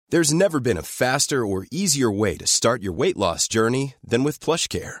There's never been a faster or easier way to start your weight loss journey than with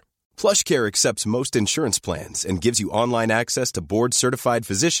PlushCare. PlushCare accepts most insurance plans and gives you online access to board-certified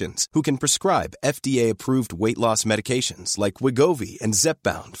physicians who can prescribe FDA-approved weight loss medications like Wegovy and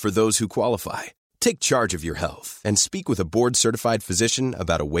Zepbound for those who qualify. Take charge of your health and speak with a board-certified physician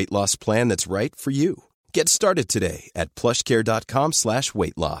about a weight loss plan that's right for you. Get started today at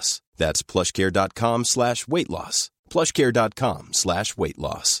plushcare.com/weight loss. That's plushcare.com/weight loss. plushcare.com/weight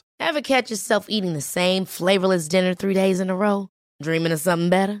loss. Ever catch yourself eating the same flavorless dinner 3 days in a row? Dreaming of something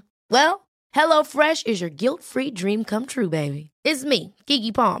better? Well, HelloFresh is your guilt-free dream come true, baby. It's me,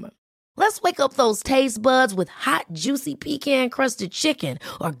 Keke Palmer. Let's wake up those taste buds with hot, juicy pecan-crusted chicken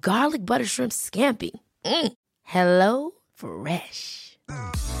or garlic butter shrimp scampi. HelloFresh.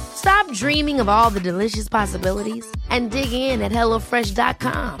 Stop dreaming of all the delicious possibilities and dig in at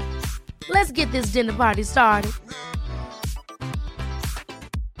HelloFresh.com. Let's get this dinner party started.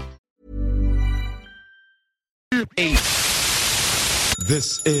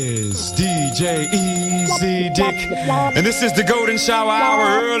 This is DJ Easy Dick, and this is the Golden Shower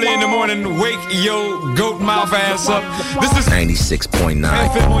Hour. Early in the morning, wake your goat mouth ass up. This is 96.9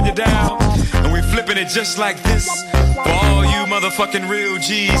 FM on your dial, and we flipping it just like this for all you motherfucking real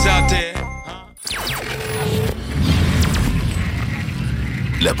G's out there.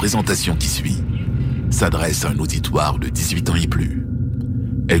 La présentation qui suit s'adresse à un auditoire de 18 ans et plus.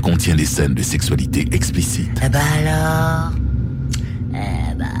 Elle contient des scènes de sexualité explicite. Eh ben alors.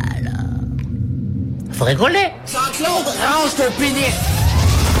 Faut rigoler. Jean-Claude, range ton pénis.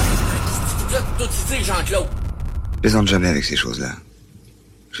 Toi, tu sais, Jean-Claude. Plaisante jamais avec ces choses-là.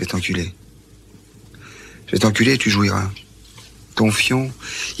 Je vais t'enculer. Je vais t'enculer et tu jouiras. Ton fion,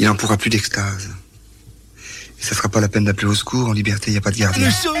 il en pourra plus d'extase. Et ça sera pas la peine d'appeler au secours, en liberté, y a pas de gardien.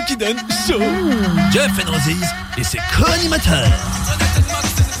 Le show qui donne chaud. Jeff Enrosiz et ses co-animateurs.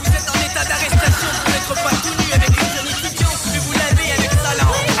 Vous êtes en état d'arrestation pour n'être pas tenu avec une jeune étudiante. Je vais vous laver avec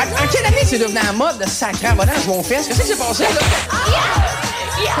talent. En quelle année c'est devenu un mode de sacré abonnage mon fils? Qu'est-ce qui s'est passé, là?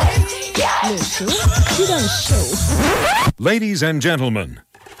 Le show qui donne chaud. Ladies and gentlemen,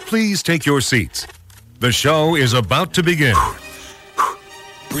 please take your seats. The show is about to begin.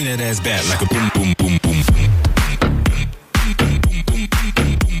 Bring that ass back like a boom, boom, boom, boom.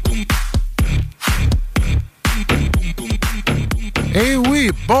 Eh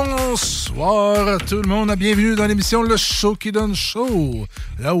oui, bonsoir tout le monde, bienvenue dans l'émission Le Show qui donne chaud,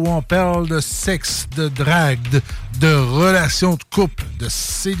 là où on parle de sexe, de drague, de relations de couple, de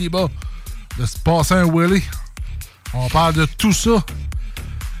célibat, de se passer un Willy. On parle de tout ça.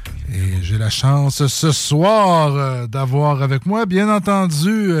 Et j'ai la chance ce soir d'avoir avec moi, bien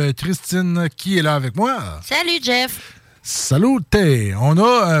entendu, Christine qui est là avec moi. Salut Jeff. Salut, on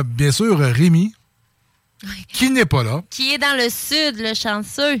a bien sûr Rémi. Qui n'est pas là. Qui est dans le sud, le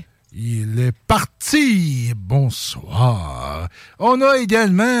chanceux. Il est parti. Bonsoir. On a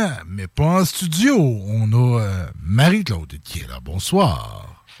également, mais pas en studio, on a Marie-Claude qui est là.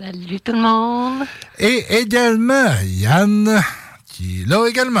 Bonsoir. Salut tout le monde. Et également Yann qui est là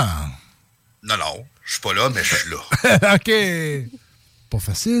également. Non, je suis pas là, mais je suis là. OK. Pas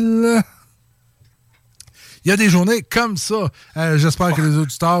facile. Il y a des journées comme ça. J'espère que les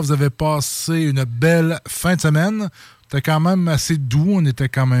auditeurs, vous avez passé une belle fin de semaine. C'était quand même assez doux. On était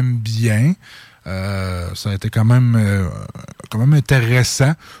quand même bien. Ça a été quand même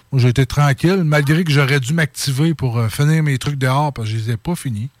intéressant. Moi, j'ai été tranquille, malgré que j'aurais dû m'activer pour finir mes trucs dehors, parce que je les ai pas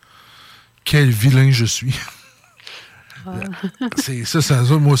finis. Quel vilain je suis. C'est ça,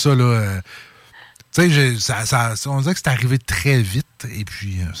 moi, ça, là... Tu sais, on dirait que c'est arrivé très vite, et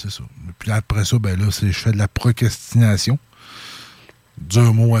puis c'est ça. Puis après ça, ben là, je fais de la procrastination.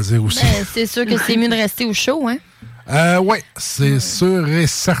 Dur mot à dire aussi. Ben, c'est sûr que c'est mieux de rester au chaud, hein? Oui, c'est sûr et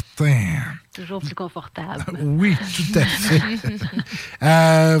certain. Toujours plus confortable. Oui, tout à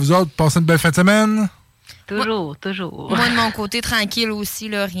fait. Vous autres, passez une belle fin de semaine? Toujours. Moi, de mon côté, tranquille aussi,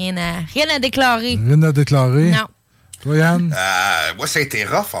 là, rien à déclarer. Rien à déclarer? Non. Toi, Yann? Moi, ça a été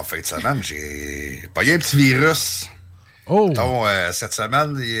rough en fin de semaine. J'ai pogné un petit virus. Oh! Donc, cette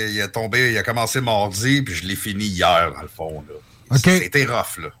semaine, il a commencé mardi, puis je l'ai fini hier, dans le fond. Là. OK. C'était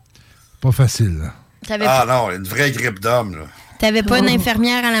rough, là. Pas facile. Non, une vraie grippe d'homme, là. T'avais pas une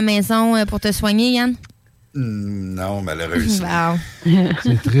infirmière à la maison pour te soigner, Yann? Non, malheureusement. Wow.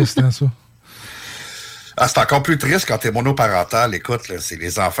 C'est triste, hein, ça? C'est encore plus triste quand t'es monoparental. Écoute, là, c'est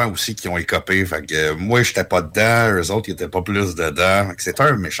les enfants aussi qui ont écopé. Fait que moi, j'étais pas dedans. Eux autres, ils étaient pas plus dedans. C'était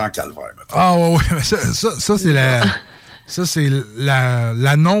un méchant calvaire. Oui. Mais ça c'est la... Ça, c'est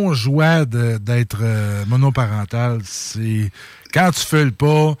la non-joie d'être monoparental. C'est quand tu fais le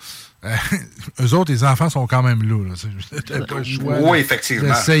pas, eux autres, les enfants sont quand même là. T'as pas le choix. Oui, effectivement.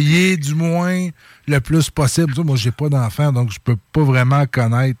 D'essayer, du moins, le plus possible. Moi, j'ai pas d'enfants, donc je peux pas vraiment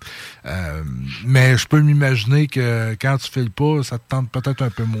connaître. Mais je peux m'imaginer que quand tu files pas, ça te tente peut-être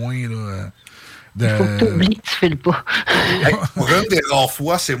un peu moins. Là, Il faut que tu oublies que tu files pas. Hey, pour une des rares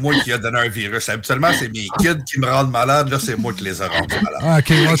fois, c'est moi qui ai donné un virus. Habituellement, c'est mes kids qui me rendent malade. Là, c'est moi qui les ai rendus malades. Ah,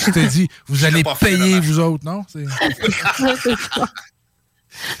 OK, moi, tu t'es dit, vous allez payer, vous autres, non?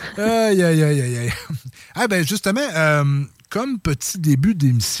 Aïe. Ah, ben, justement, comme petit début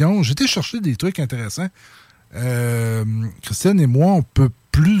d'émission, j'ai été chercher des trucs intéressants. Christiane et moi, on peut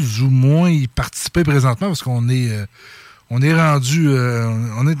plus ou moins y participer présentement parce qu'on est rendu,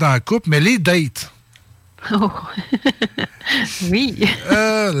 on est dans la couple, mais les dates. Oh. Oui.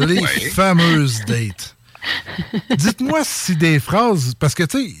 Les fameuses dates. Dites-moi si des phrases, parce que,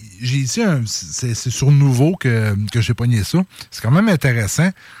 tu sais, j'ai ici, c'est sur Nouveau que j'ai pogné ça. C'est quand même intéressant.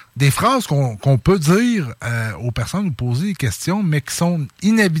 Des phrases qu'on peut dire aux personnes ou poser des questions, mais qui sont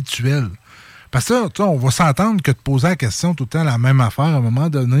inhabituelles. Parce que, tu sais, on va s'entendre que de poser la question tout le temps la même affaire, à un moment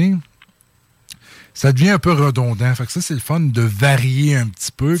donné, ça devient un peu redondant. Fait que ça, c'est le fun de varier un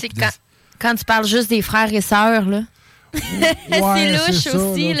petit peu. C'est quand tu parles juste des frères et sœurs, là. Ouais, c'est louche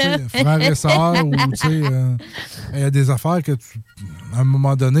aussi, là. Frères et sœurs, ou, tu sais, il y a des affaires que, à un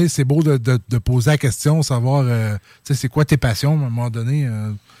moment donné, c'est beau de poser la question, savoir, tu sais, c'est quoi tes passions, à un moment donné.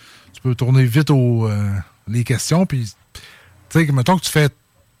 Tu peux tourner vite les questions, puis, tu sais, mettons que tu fais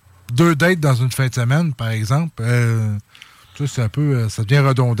 2 dates dans une fin de semaine, par exemple, tu sais, c'est un peu, ça devient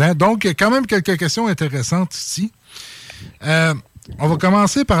redondant. Donc, il y a quand même quelques questions intéressantes ici. On va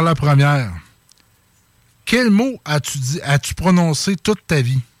commencer par la première. Quel mot as-tu prononcé toute ta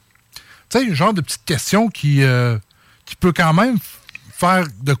vie? Tu sais, un genre de petite question qui peut quand même faire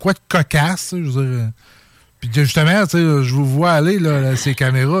de quoi de cocasse, je veux dire. Puis justement, tu sais, je vous vois aller, là, ces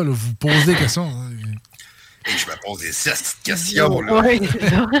caméras, là, vous posez des questions. Et je me pose des petites questions, là. Oui, c'est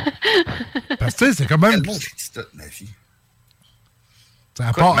ça. Parce que, tu sais, c'est quand même... Quel mot j'ai dit toute ma vie?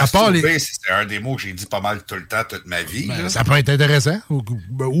 À part les... C'est un des mots que j'ai dit pas mal tout le temps, toute ma vie. Ben, ça peut être intéressant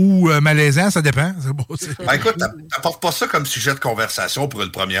ou malaisant, ça dépend. Ben, écoute, t'apportes pas ça comme sujet de conversation pour une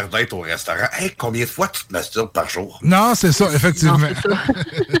première date au restaurant. Hey, combien de fois tu te masturbes par jour? Non, c'est ça, effectivement. Non, c'est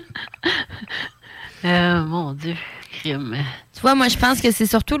ça. Mon Dieu, crime. Tu vois, moi, je pense que c'est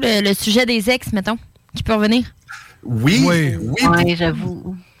surtout le sujet des ex, mettons, qui peut revenir. Oui,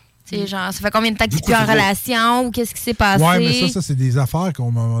 j'avoue. C'est genre, ça fait combien de temps que tu es plus en relation ou qu'est-ce qui s'est passé? Oui, mais ça, c'est des affaires qu'à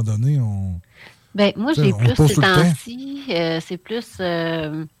un moment donné, Ben, moi, j'ai plus ces temps-ci, c'est plus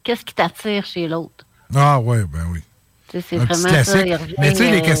qu'est-ce qui t'attire chez l'autre. Ah, oui, ben oui. C'est vraiment ça, il revient, mais tu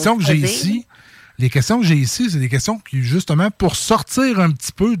sais, les questions que j'ai ici, c'est des questions qui, justement, pour sortir un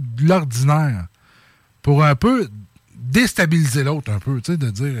petit peu de l'ordinaire, pour un peu déstabiliser l'autre un peu, tu sais, de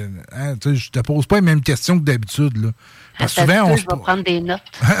dire, hein, tu sais, je te pose pas les mêmes questions que d'habitude, là. Parce que souvent, je vais prendre des notes.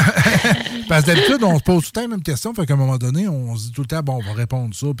 Parce que d'habitude, on se pose tout le temps les mêmes questions, fait qu'à un moment donné, on se dit tout le temps, bon, on va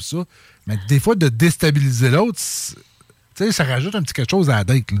répondre ça, puis ça. Mais des fois, de déstabiliser l'autre, tu sais, ça rajoute un petit quelque chose à la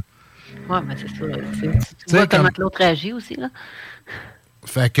date, là. Oui, mais c'est ça. Tu vois comment l'autre réagit aussi, là.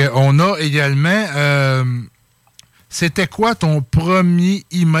 Fait qu'on a également, c'était quoi ton premier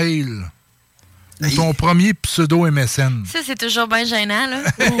email? Ou ton premier pseudo-MSN? Ça, c'est toujours bien gênant, là.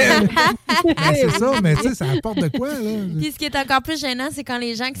 C'est ça, mais tu sais, ça apporte de quoi, là? Puis ce qui est encore plus gênant, c'est quand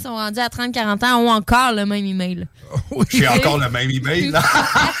les gens qui sont rendus à 30-40 ans ont encore le même email. Oui. J'ai encore le même email, là.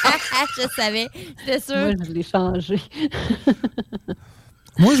 Je savais, j'étais sûre. Moi, je l'ai changé.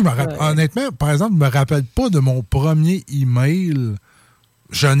 Moi, je me rappelle, honnêtement, par exemple, je me rappelle pas de mon premier email.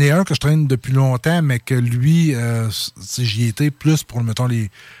 J'en ai un que je traîne depuis longtemps, mais que lui, j'y étais plus pour, mettons,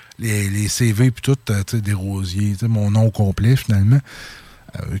 les CV puis tout, tu sais, des rosiers, tu sais, mon nom complet, finalement.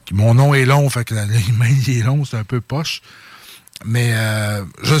 Mon nom est long, fait que l'email est long, c'est un peu poche. Mais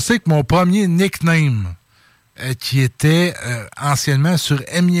je sais que mon premier nickname, qui était anciennement sur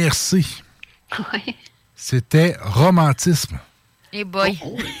MIRC, c'était Romantisme. Et boy.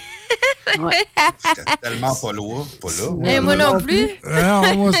 C'était tellement pas là. Et moi non plus.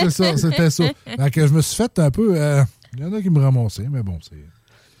 Non, moi, c'est ça, c'était ça. Fait que je me suis fait un peu... il y en a qui me ramassaient, mais bon, c'est...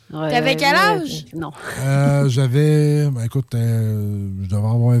 T'avais quel âge? Non. J'avais... Ben, écoute, je devais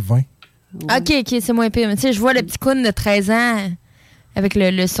avoir 20. OK, c'est moins pire. Mais tu sais, je vois le petit coon de 13 ans avec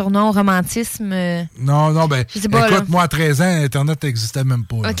le surnom Romantisme. Non, ben, je sais pas, écoute, là. moi, à 13 ans, Internet n'existait même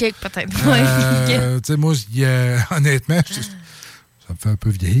pas. Là. OK, peut-être. Ouais. Tu sais, moi, honnêtement, ça me fait un peu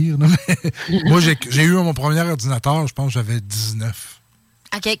vieillir, là, mais moi, j'ai eu mon premier ordinateur, je pense que j'avais 19.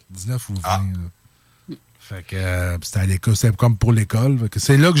 OK. 19 ou 20, là. Fait que c'était à l'école, c'était comme pour l'école.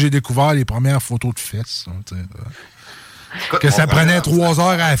 C'est là que j'ai découvert les premières photos de fesses. Hein, Que ça prenait 3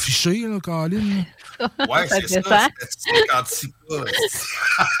 heures à afficher, là, Colin. Ouais, c'est ça. C'était 56 pas.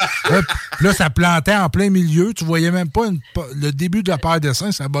 Là, ça plantait en plein milieu. Tu voyais même pas le début de la paire de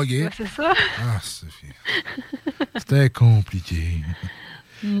dessins, ça buguait. Ouais, c'est ça. C'était compliqué.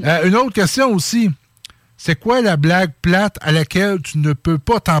 Une autre question aussi. C'est quoi la blague plate à laquelle tu ne peux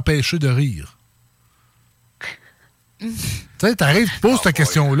pas t'empêcher de rire? Tu sais, t'arrives, tu poses cette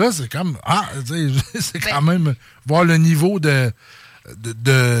question-là, c'est comme... c'est quand même voir le niveau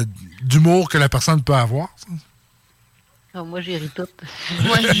d'humour que la personne peut avoir. Non, moi, j'y ris tout.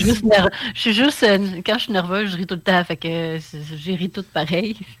 Moi, je suis juste... quand je suis nerveuse, je ris tout le temps. Fait que j'y ris tout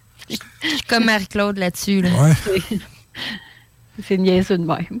pareil. Je suis comme Marie-Claude là-dessus. Là. Ouais. C'est niaiseux de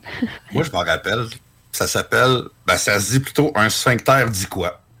même. Moi, je m'en rappelle. Ça s'appelle... ça se dit plutôt un sphincter dit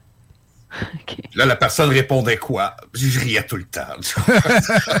quoi? Okay. Là, la personne répondait quoi? Je riais tout le temps.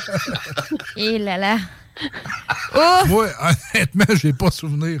 Et là là. Moi, honnêtement, je n'ai pas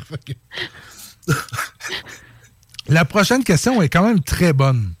souvenir. La prochaine question est quand même très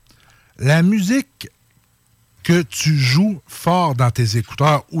bonne. La musique que tu joues fort dans tes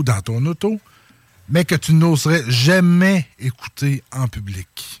écouteurs ou dans ton auto, mais que tu n'oserais jamais écouter en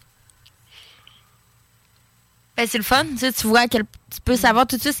public. Ben, c'est le fun. Tu vois, tu peux savoir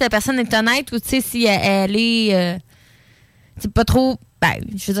tout de suite si la personne est honnête ou si elle est pas trop... Ben,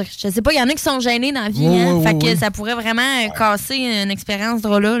 je veux dire, je sais pas, il y en a qui sont gênés dans la vie. Fait que ça pourrait vraiment casser une expérience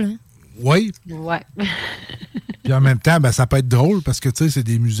drôle-là. Là. Oui. Ouais. Puis en même temps, ça peut être drôle parce que c'est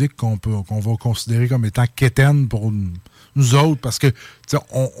des musiques qu'on va considérer comme étant quétaines pour nous autres parce que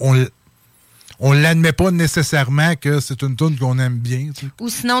on l'admet pas nécessairement que c'est une tune qu'on aime bien. T'sais. Ou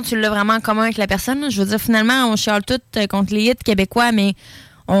sinon, tu l'as vraiment en commun avec la personne. Là. Je veux dire, finalement, on chiale tout contre les hits québécois, mais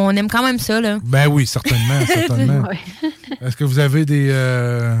on aime quand même ça. Là. Ben oui, certainement. Ouais. Est-ce que vous avez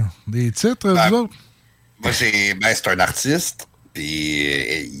des titres, vous autres? Moi, c'est un artiste, puis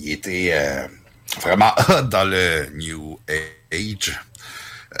il était vraiment hot dans le New Age.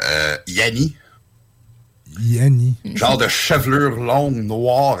 Yanni. Genre de chevelure longue,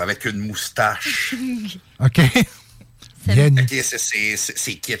 noire, avec une moustache. OK. Yanni. OK,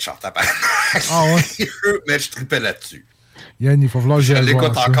 c'est kitsch en tapant. Ouais. Mais je tripais là-dessus. Yanni, il faut falloir que j'aille Je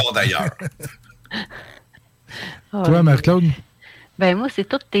l'écoute voir encore d'ailleurs. Toi, Marie-Claude? Ben moi, c'est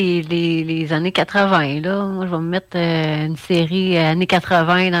toutes les années 80. Là. Moi, je vais me mettre une série années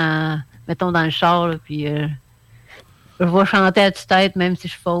 80 mettons dans le char, là, puis je vais chanter à tue-tête, même si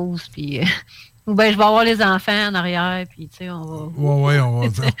je fausse, puis... Ou bien, je vais avoir les enfants en arrière, puis, tu sais, on va...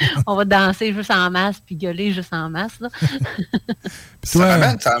 on va danser juste en masse, puis gueuler juste en masse, là. Ça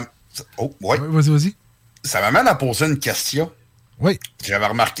m'amène... Vas-y. Ça m'amène à poser une question. Oui. J'avais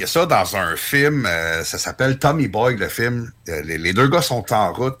remarqué ça dans un film, ça s'appelle Tommy Boy, le film. Les deux gars sont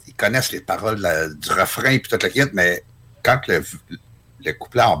en route, ils connaissent les paroles du refrain, puis toute la quête, mais quand le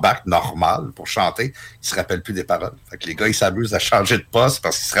couplet embarque normal pour chanter, il se rappelle plus des paroles. Fait que les gars, ils s'amusent à changer de poste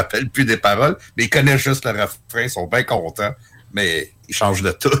parce qu'ils se rappellent plus des paroles, mais ils connaissent juste le refrain, ils sont bien contents, mais ils changent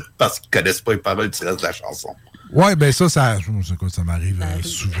de tout parce qu'ils connaissent pas les paroles du reste de la chanson. Oui, ben ça m'arrive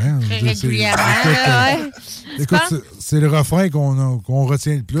souvent. Régulièrement. Écoute, c'est le refrain qu'on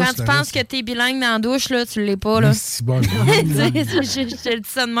retient le plus. Quand tu penses que t'es bilingue dans la douche, là, tu l'es pas, là. C'est bon. Je te dis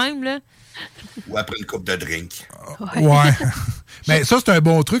ça de même, là. Ou après une coupe de drink. Ouais. Mais ça, c'est un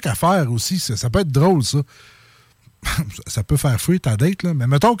bon truc à faire aussi. Ça peut être drôle, ça. Ça peut faire fuir ta date, là. Mais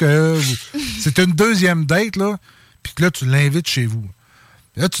mettons que c'est une deuxième date, là, puis que là, tu l'invites chez vous.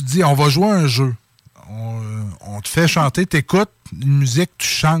 Là, tu te dis, on va jouer à un jeu. On te fait chanter, t'écoutes une musique, tu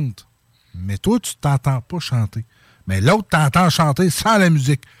chantes. Mais toi, tu t'entends pas chanter. Mais l'autre t'entend chanter sans la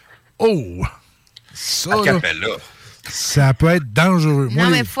musique. Oh! Ça, ça peut être dangereux. Non,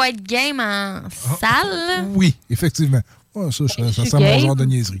 mais il faut être game en salle. Oui, effectivement. Oh, ça semble un genre de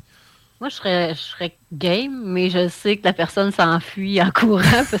niaiserie. Moi, je serais game, mais je sais que la personne s'enfuit en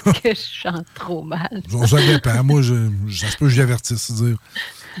courant parce que je chante trop mal. Ça dépend. Moi, ça se peut que j'avertisse.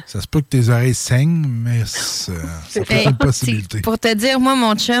 Ça se peut que tes oreilles saignent, mais ça peut être une possibilité. Pour te dire, moi,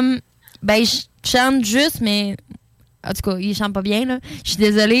 mon chum, il chante juste, mais... En tout cas, il chante pas bien, là. Je suis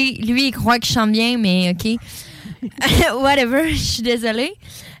désolée. Lui, il croit qu'il chante bien, mais OK. Whatever, je suis désolée.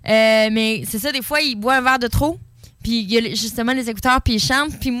 Mais c'est ça, des fois, il boit un verre de trop. Puis il y a justement les écouteurs, puis il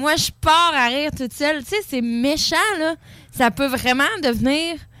chante. Puis moi, je pars à rire toute seule. Tu sais, c'est méchant, là. Ça peut vraiment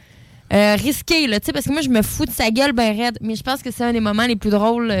devenir risqué, là. Tu sais, parce que moi, je me fous de sa gueule ben raide. Mais je pense que c'est un des moments les plus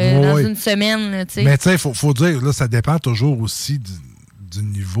drôles dans une semaine, tu sais. Mais tu sais, faut dire, là, ça dépend toujours aussi du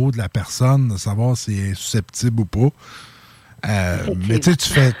niveau de la personne, de savoir si elle est susceptible ou pas. Mais tu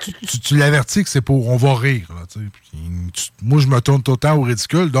sais, tu l'avertis que c'est pour... On va rire, là, tu sais. Moi, je me tourne tout le temps au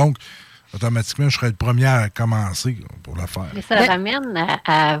ridicule, donc... automatiquement, je serais le premier à commencer pour le faire. Mais ça ramène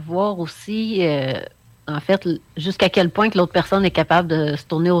à voir aussi, en fait, jusqu'à quel point que l'autre personne est capable de se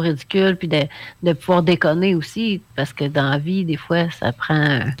tourner au ridicule puis de pouvoir déconner aussi. Parce que dans la vie, des fois, ça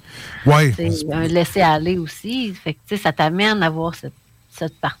prend un laisser-aller aussi. Fait que, ça t'amène à voir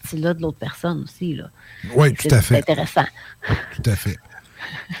cette partie-là de l'autre personne aussi. Là. Oui, tout à fait. C'est intéressant. Tout à fait.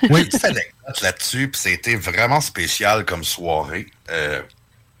 Oui, petite anecdote là-dessus, puis c'était vraiment spécial comme soirée.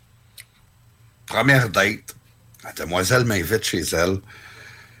 Première date, la demoiselle m'invite chez elle,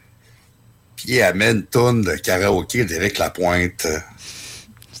 puis elle met une toune de karaoké d'Éric Lapointe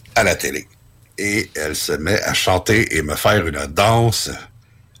à la télé. Et elle se met à chanter et me faire une danse,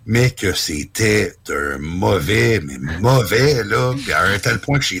 mais que c'était d'un mauvais, là, puis à un tel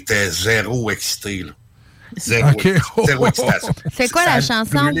point que j'étais zéro excité, là. Zéro excitation. C'est quoi la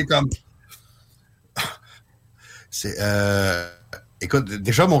chanson? C'est... Écoute,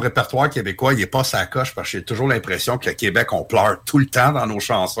 déjà, mon répertoire québécois, il n'est pas sa coche parce que j'ai toujours l'impression que le Québec, on pleure tout le temps dans nos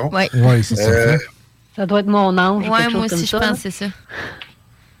chansons. Oui, c'est ça. Ça doit être Mon Ange. Oui, moi aussi, je pense que c'est ça.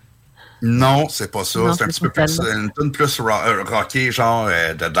 Non, c'est pas ça. Non, c'est un petit peu plus... Une tune plus rockée, genre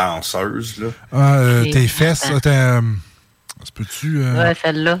de danseuse. Là. Tes fesses, ça peut-tu... Ouais,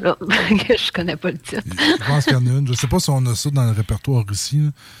 celle-là, là, que je connais pas le titre. Je pense qu'il y en a une. Je sais pas si on a ça dans le répertoire ici.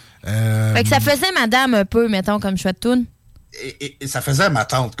 Fait que ça faisait madame un peu, mettons, comme choix de toune. Et ça faisait ma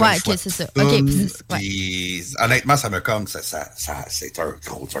tante comme choix c'est ça. Toune, OK. Puis, honnêtement, ça me comme... c'est un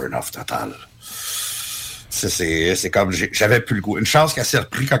gros turn-off total. C'est comme... J'avais plus le goût. Une chance qu'elle s'est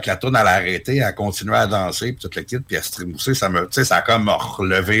repris quand la toune elle a arrêté, elle a continué à danser, puis toute le kit, puis à se trémousser, ça a comme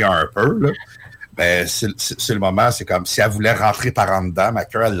relevé un peu, là. Ben, c'est le moment, c'est comme si elle voulait rentrer par en dedans, ma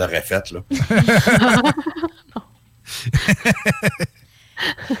cœur, elle l'aurait faite, là.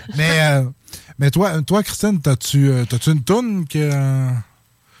 Mais toi, Christine, t'as-tu une toune que...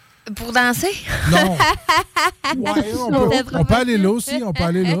 Pour danser? Non. Ouais, on peut aller là aussi, on peut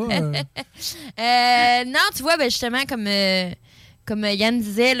aller là. Non, tu vois, ben justement, comme Yann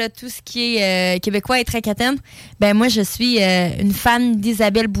disait, là, tout ce qui est québécois est très quétaine. Ben moi, je suis une fan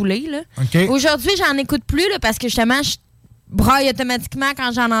d'Isabelle Boulay. Là. Okay. Aujourd'hui, j'en écoute plus là, parce que justement, je braille automatiquement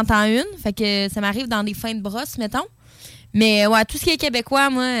quand j'en entends une. Fait que ça m'arrive dans des fins de brosse, mettons. Mais ouais, tout ce qui est québécois,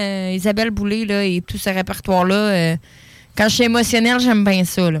 moi, Isabelle Boulay là, et tout ce répertoire-là, quand je suis émotionnelle, j'aime bien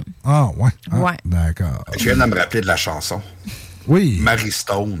ça. Là. Ah, ouais. Ouais. D'accord. Je viens de me rappeler de la chanson. Oui. Marie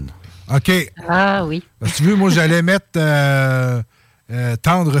Stone. OK. Ah oui. Parce que tu veux, moi, j'allais mettre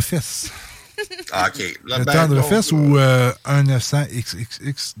Tendre Fesses. OK. Là, Tendre Fesses ou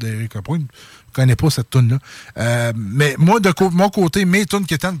 1900XXX d'Éric Lapointe. Je ne connais pas cette toune-là. Mais moi, de mon côté, mes tounes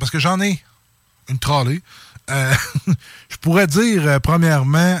quétaines, parce que j'en ai une trolley, je pourrais dire,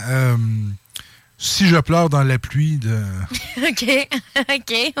 premièrement, Si je pleure dans la pluie de...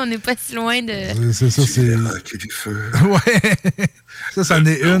 OK, on n'est pas si loin de... C'est ça, c'est... du feu. Ouais. Ça en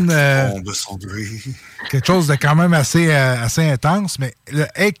est une... quelque chose de quand même assez intense, mais le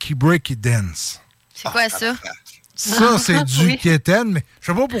Eki Breaky Dance. C'est quoi ça? Ça, c'est du quétaine, mais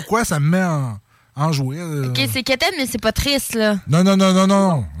je sais pas pourquoi ça me met en jouer. OK, c'est quétaine, mais c'est pas triste, là.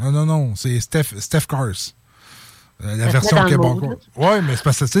 Non. C'est Steph Cars. La version québécoise. Oui, mais c'est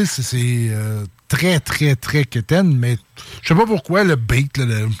parce que c'est très, très, très quétaine, mais je sais pas pourquoi le beat,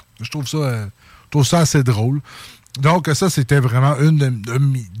 là, je trouve ça assez drôle. Donc, ça, c'était vraiment une de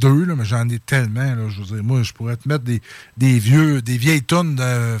mes deux, là, mais j'en ai tellement. Là, je veux dire, moi, je pourrais te mettre des vieilles tunes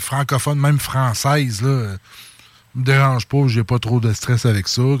francophones, même françaises. Là, me dérange pas, j'ai pas trop de stress avec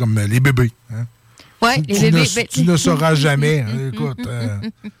ça, comme les bébés. Hein? Ouais, les bébés. Tu ne sauras jamais. Hein, écoute.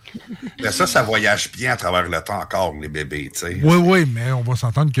 Mais ça voyage bien à travers le temps encore, les bébés, tu sais. Oui, mais on va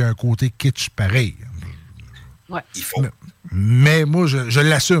s'entendre qu'il y a un côté kitsch pareil. Ouais. Il faut. Mais moi, je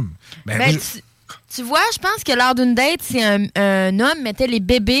l'assume. Tu vois, je pense que lors d'une date, si un homme mettait les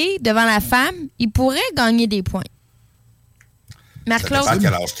bébés devant la femme, il pourrait gagner des points. Marc-Claude. Ça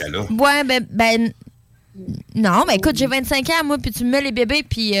dépend quel âge qu'elle a. Ouais, non, écoute, j'ai 25 ans, moi, puis tu me mets les bébés,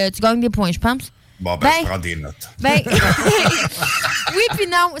 puis tu gagnes des points, je pense. Bon, je prends des notes. Oui, puis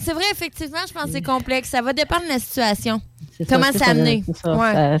non. C'est vrai, effectivement, je pense que c'est complexe. Ça va dépendre de la situation. Comment c'est amené.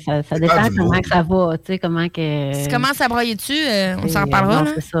 Ouais. Ça dépend comment que ça va. Tu sais, comment que... Si tu commences à broyer dessus, on s'en reparlera.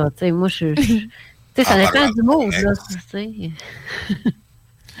 Non, c'est ça. Tu sais, moi, tu sais, ça dépend du mot, là. Tu sais.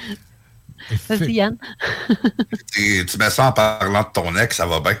 Vas-y, Yann. Tu mets ça en parlant de ton ex, ça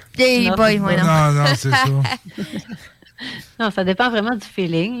va bien. Hey boy, moi, non, c'est ça. Non, ça dépend vraiment du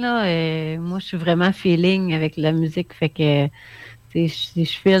feeling, là. Moi, je suis vraiment feeling avec la musique, fait que si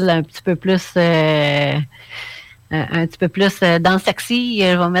je file un petit peu plus un petit peu plus dans le sexy,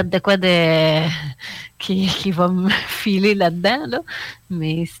 je vais mettre de quoi qui va me filer là-dedans, là.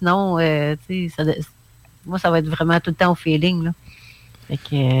 Mais sinon, tu sais, moi, ça va être vraiment tout le temps au feeling, là. Fait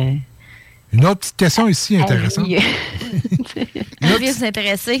que... Une autre petite question ici intéressante. Envie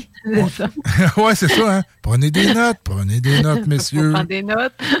s'intéresser. Ouais, c'est ça, hein? Prenez des notes, messieurs. Prends des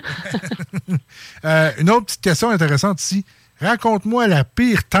notes. Une autre petite question intéressante ici. Raconte-moi la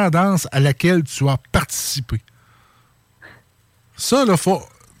pire tendance à laquelle tu as participé. Ça, là, faut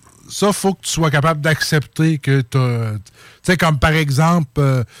que tu sois capable d'accepter que tu sais, comme par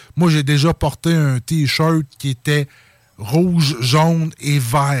exemple, moi, j'ai déjà porté un T-shirt qui était rouge, jaune et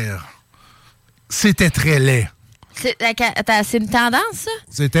vert. C'était très laid. C'est une tendance, ça?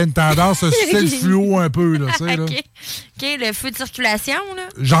 C'était une tendance, c'était le fluo un peu, là, tu sais, là. OK, le feu de circulation, là.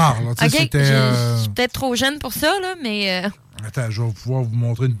 Genre, là, tu sais, c'était... Je suis peut-être trop jeune pour ça, là, mais... Attends, je vais pouvoir vous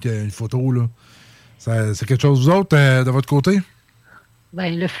montrer une photo, là. C'est quelque chose, vous autres, de votre côté?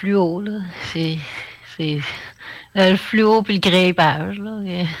 Ben, le fluo, là, c'est le fluo puis le crépage, là.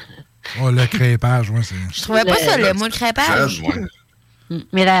 Oh, le crépage, oui, c'est... Je trouvais pas ça, moi, le crépage.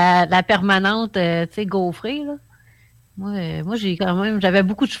 Mais la permanente, tu sais, gaufrée, là, moi j'avais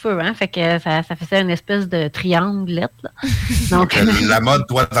beaucoup de cheveux, hein, fait que ça faisait une espèce de trianglette, là. Donc, la mode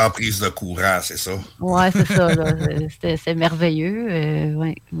doit être en prise de courant, c'est ça? Ouais, c'est ça, là. C'est merveilleux.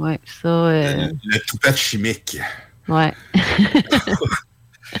 Ouais, ça... Le toupette chimique. Ouais.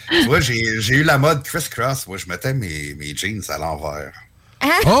 Tu vois, j'ai eu la mode criss-cross. Moi, je mettais mes jeans à l'envers.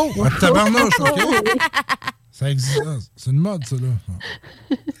 Oh, tabarnouche, OK. Ça existe. C'est une mode, ça,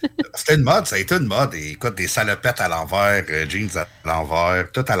 là. C'était une mode, ça a été une mode. Et, écoute, des salopettes à l'envers, jeans à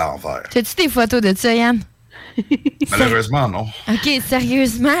l'envers, tout à l'envers. T'as-tu des photos de ça, Yann? Malheureusement, non. OK,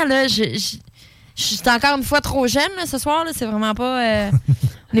 sérieusement, là, je suis encore une fois trop jeune, là, ce soir. Là, c'est vraiment pas...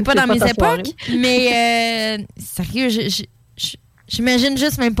 on n'est pas dans mes époques. Mais, sérieux, j'imagine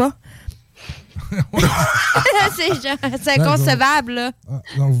juste même pas. c'est inconcevable, là. Ah,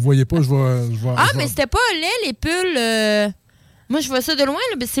 non, vous voyez pas, je vois. Mais c'était pas laid, les pulls. Moi, je vois ça de loin,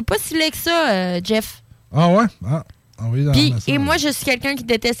 là, mais c'est pas si laid que ça, Jeff. Ah ouais? Ah, oui, puis, et moi, je suis quelqu'un qui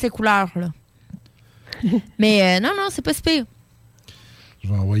déteste les couleurs, là. Mais non, c'est pas si pire. Je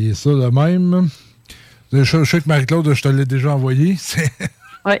vais envoyer ça de même. Je sais que Marie-Claude, je te l'ai déjà envoyé.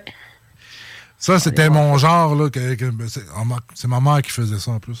 Oui. Ça, c'était mon genre, là. C'est ma mère qui faisait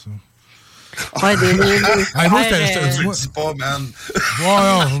ça, en plus. Ouais, moi, je le dis pas, man. Ouais,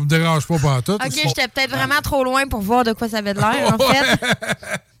 non, ça me dérange pas pantoute. OK, j'étais peut-être vraiment trop loin pour voir de quoi ça avait de l'air, en fait.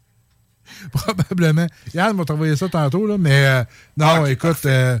 Probablement. Yann m'a envoyé ça tantôt, là, mais non, écoute,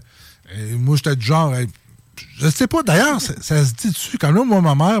 moi, j'étais du genre... je sais pas, d'ailleurs, ça se dit dessus. Quand là, moi,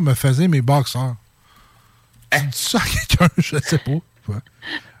 ma mère me faisait mes boxeurs. Elle dit ça à quelqu'un, je sais pas. Ouais.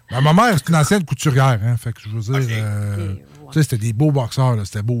 Ben, ma mère, c'est une ancienne couturière, hein, fait que je veux dire... tu sais, c'était des beaux boxeurs, là,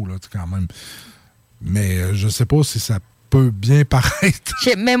 c'était beau, là, quand même. Mais je sais pas si ça peut bien paraître.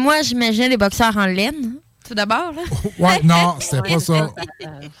 Mais moi, j'imagine les boxeurs en laine, tout d'abord, là. Ouais, non, c'était pas ça.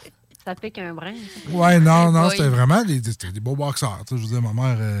 Ça pique un brin. Ouais, non, c'était vraiment des beaux boxeurs. Je veux dire, ma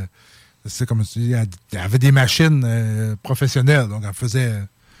mère, c'est comme tu dis, elle avait des machines professionnelles, donc elle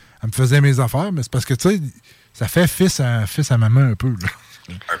me faisait mes affaires, mais c'est parce que, tu sais, ça fait fils à maman un peu, là.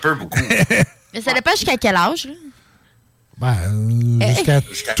 Un peu beaucoup. Mais ça dépend jusqu'à quel âge, là? Ben, jusqu'à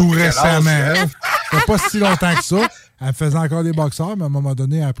tout récemment. Ça fait pas si longtemps que ça. Elle faisait encore des boxeurs, mais à un moment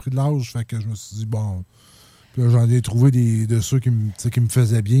donné, elle a pris de l'âge. Fait que je me suis dit, bon. Puis là, j'en ai trouvé de ceux qui me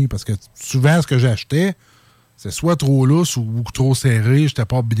faisaient bien. Parce que souvent, ce que j'achetais, c'est soit trop lousse ou trop serré. J'étais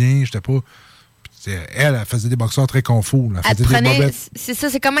pas bien. J'étais pas. Elle faisait des boxeurs très confort. Elle faisait des bobettes. C'est ça,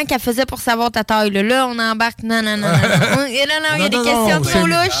 c'est comment qu'elle faisait pour savoir ta taille. Là, on embarque. Non, il y a des questions trop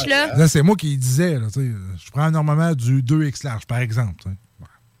louches, là. Là, c'est moi qui disais. Là, je prends normalement du 2X large, par exemple.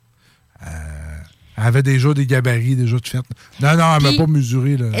 Elle avait déjà des gabarits, déjà de fait. Non, elle m'a pas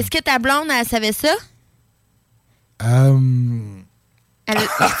mesuré. Là. Est-ce que ta blonde, elle savait ça?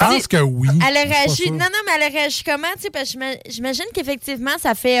 Je pense que oui. Elle a réagi. Non, mais elle a réagi comment? Parce que j'imagine qu'effectivement,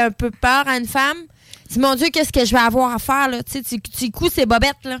 ça fait un peu peur à une femme. Dis, mon Dieu, qu'est-ce que je vais avoir à faire, là? Tu couds ces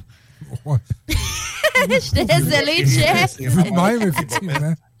bobettes, là. Ouais. Je suis désolée, Jeff. Vous-même,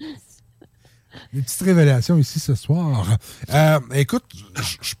 effectivement. Des petites révélations ici ce soir. Écoute,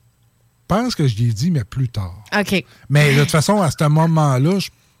 je pense que je l'ai dit, mais plus tard. OK. Mais de toute façon, à ce moment-là,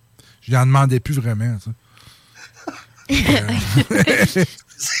 je n'en demandais plus vraiment, ça.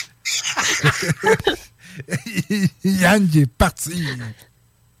 Yann, il est parti.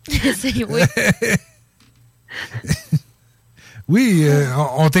 Oui. Oui,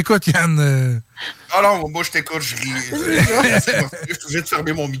 on t'écoute, Yann. Ah non, moi je t'écoute, je ris. Je suis obligé de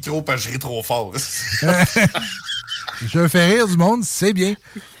fermer mon micro parce que je ris trop fort. Je fais rire du monde, c'est bien.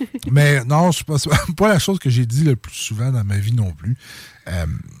 Mais non, c'est pas la chose que j'ai dit le plus souvent dans ma vie non plus.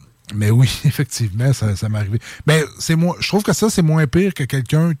 Mais oui, effectivement, ça m'est arrivé. Mais je trouve que ça, c'est moins pire que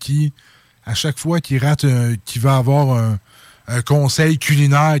quelqu'un qui, à chaque fois qu'il rate, qui va avoir un conseil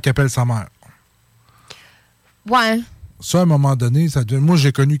culinaire qui appelle sa mère. Ouais. Ça, à un moment donné, moi,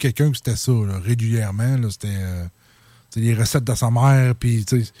 j'ai connu quelqu'un qui c'était ça, là, régulièrement. Là, c'était les recettes de sa mère, puis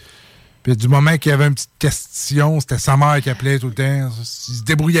du moment qu'il y avait une petite question, c'était sa mère qui appelait tout le temps. Il se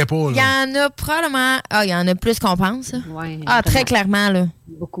débrouillait pas. Il y en a probablement... il y en a plus qu'on pense. Ouais, très clairement, là.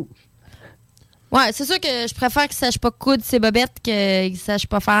 Beaucoup. Ouais, c'est sûr que je préfère qu'il ne sache pas coudre ses bobettes qu'il ne sache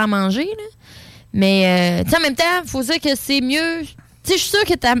pas faire à manger, là. Mais, tu sais, en même temps, il faut dire que c'est mieux... Tu sais, je suis sûre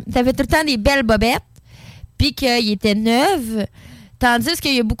que t'avais tout le temps des belles bobettes, puis qu'ils étaient neuves, tandis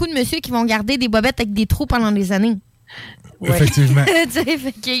qu'il y a beaucoup de messieurs qui vont garder des bobettes avec des trous pendant des années. Ouais. Effectivement. Il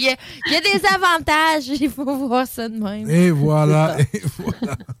y a des avantages, il faut voir ça de même. Et voilà.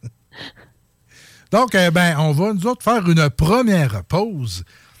 Donc, on va nous autres faire une première pause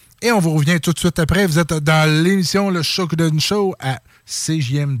et on vous revient tout de suite après. Vous êtes dans l'émission Le Shokudan Show à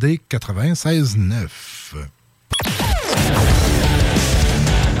CJMD 96.9.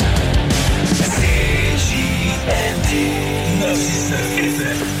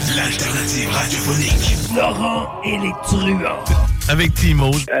 L'alternative radiophonique. Laurent et les truands. Avec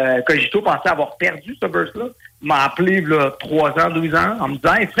Timo. Cogito pensait avoir perdu ce burst-là. Il m'a appelé là, 3 ans, 12 ans, en me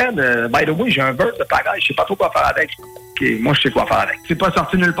disant « Hey Fred, by the way, j'ai un burst de pagaille, je sais pas trop quoi faire avec. » OK, moi, je sais quoi faire avec. C'est pas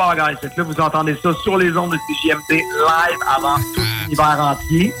sorti nulle part, guys. Là, vous entendez ça sur les ondes de CJMD live avant tout l'hiver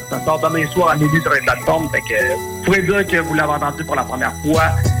entier. Ça sort demain soir à midi sur les plateformes. Fait que vous pourrez dire que vous l'avez entendu pour la première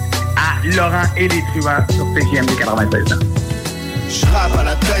fois à Laurent et les truands sur CJMD 96 ans. Je rappe à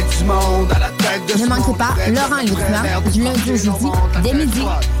la tête du monde, à la tête de ne manquez pas Laurent et les truands, du lundi au jeudi, dès midi.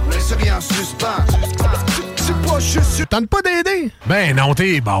 Laisse rien en suspens. C'est pas juste... Tente pas d'aider? Ben non,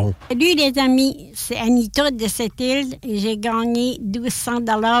 t'es bon. Salut les amis, c'est Anita de cette île et j'ai gagné 1200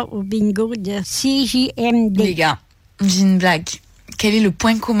 $ au bingo de CJMD. Les gars, j'ai une blague. Quel est le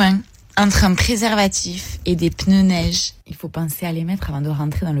point commun entre un préservatif et des pneus neige? Il faut penser à les mettre avant de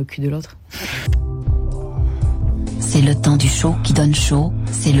rentrer dans le cul de l'autre. C'est le temps du show qui donne chaud.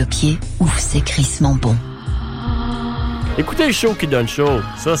 C'est le pied, ouf, c'est crissement bon. Écoutez le show qui donne chaud.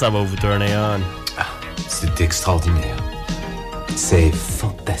 Ça va vous turner on. Ah, c'est extraordinaire. C'est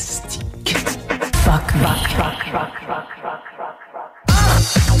fantastique. Fuck me.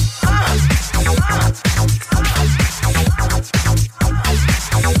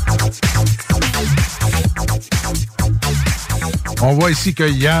 On voit ici que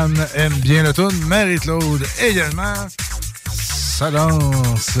Yann aime bien le tune. Marie-Claude également. Ça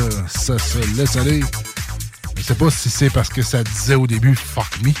danse, ça se laisse aller. Je sais pas si c'est parce que ça disait au début «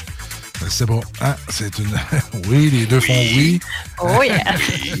 fuck me ». Je sais pas. Hein? C'est une... oui, les deux font oui. Oh yeah.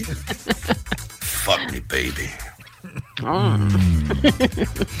 Fuck me, baby.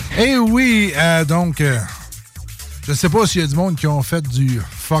 Et oui, donc, je sais pas s'il y a du monde qui ont fait du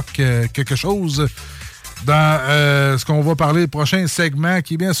fuck quelque chose dans ce qu'on va parler, le prochain segment,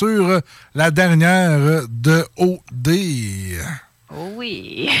 qui est bien sûr la dernière de OD. Oh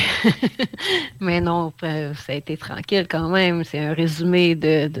oui. Mais non, ça a été tranquille quand même. C'est un résumé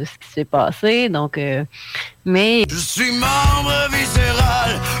de ce qui s'est passé. Donc, mais... Je suis membre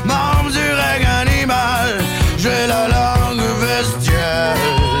viscéral, membre du règne animal. J'ai la langue bestiale.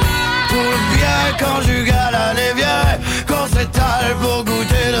 Pour le bien conjugal à l'évier, qu'on s'étale pour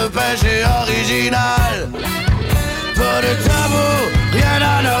goûter le péché original. Pas de tabou, rien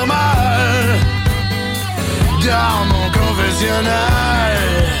d'anormal. Dans mon confessionnal,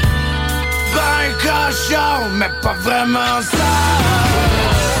 ben cochon, mais pas vraiment ça.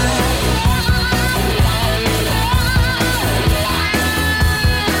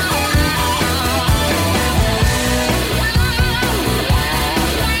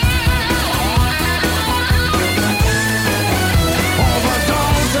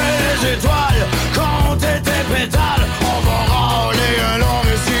 Étoiles, compter tes pétales, on va râler un long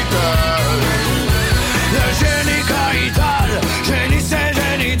récital. Le génie coïtal, génie c'est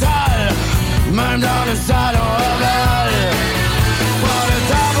génital, même dans le salon oral. Pas de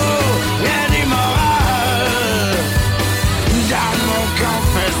tabou, rien d'immoral, dans mon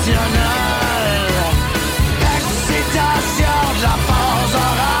confessionnal. Excitation de la force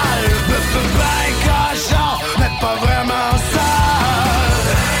orale, ben cochon, mais pas vraiment ça.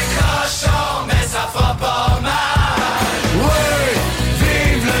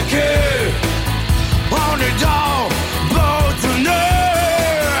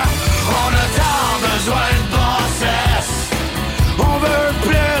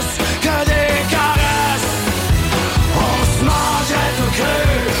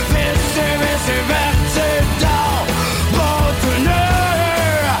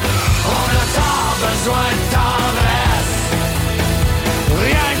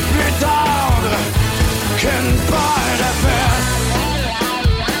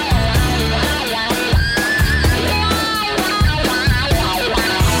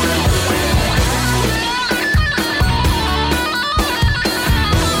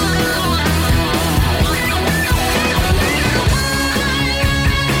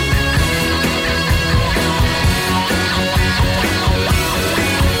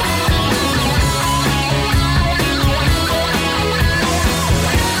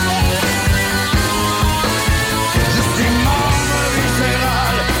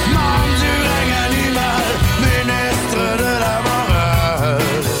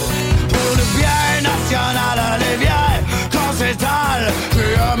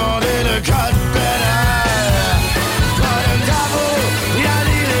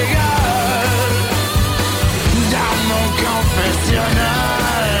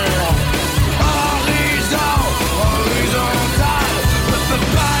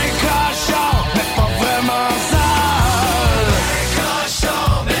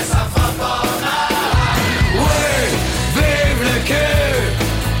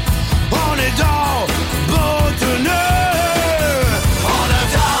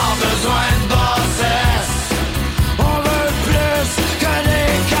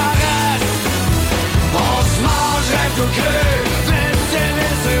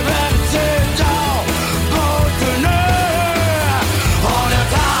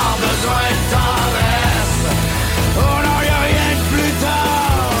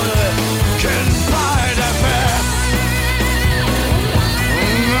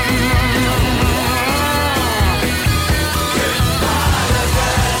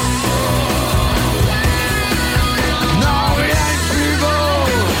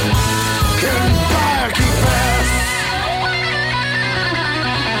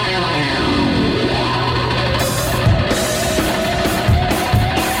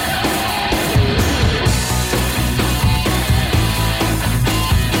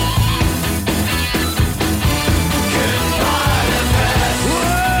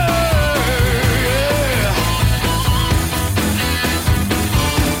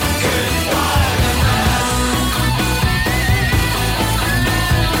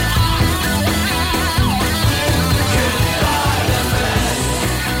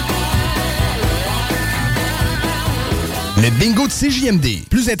 Le bingo de CJMD.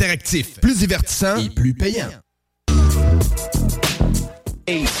 Plus interactif, plus divertissant et plus payant.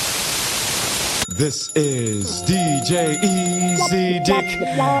 This is DJ Easy Dick,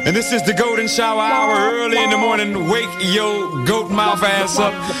 and this is the Golden Shower Hour. Early in the morning, wake your goat mouth ass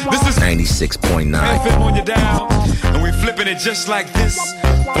up. This is 96.9 FM on your dial, and we flipping it just like this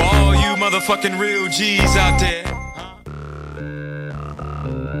for all you motherfucking real G's out there.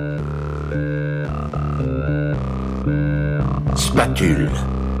 Spatule.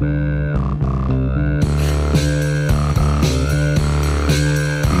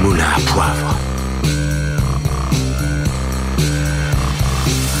 Moulin à poivre.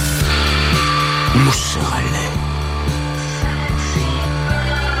 Mousseur à lait.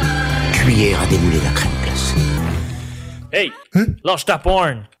 Cuillère à démouler la crème glacée. Hey, lâche ta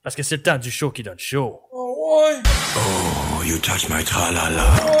porn, parce que c'est le temps du show qui donne chaud. Oh, you touch my tra-la-la.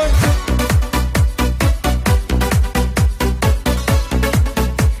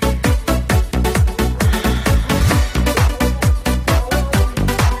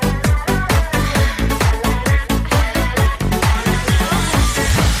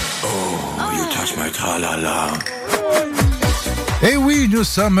 Eh oui, nous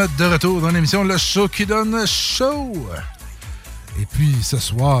sommes de retour dans l'émission Le Show qui donne chaud. Et puis ce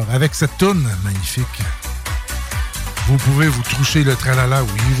soir, avec cette toune magnifique, vous pouvez vous toucher le tralala,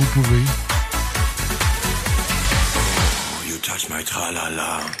 oui, vous pouvez. Oh, you touch my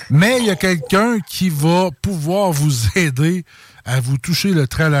tra-la-la. Mais il y a quelqu'un qui va pouvoir vous aider à vous toucher le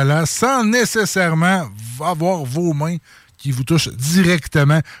tralala sans nécessairement avoir vos mains qui vous touchent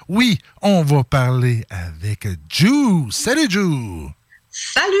directement. Oui, on va parler avec Ju. Salut, Ju!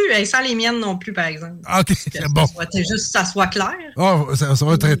 Salut! Hey, sans les miennes non plus, par exemple. OK, c'est bon. C'est juste que ça soit clair. Oh, ça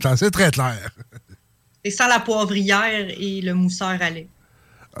va être très clair. C'est très clair. Et sans la poivrière et le mousseur à lait.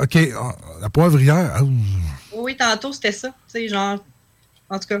 OK, la poivrière. Oh. Oui, tantôt, c'était ça. Tu sais, genre...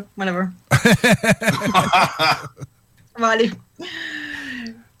 En tout cas, whatever. Ça va aller.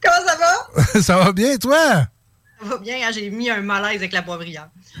 Comment ça va? Ça va bien, toi? Ça va bien, hein? J'ai mis un malaise avec la poivrière.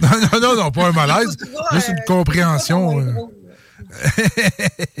 Non, pas un malaise. Juste une compréhension.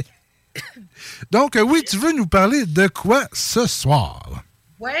 Donc, oui, tu veux nous parler de quoi ce soir?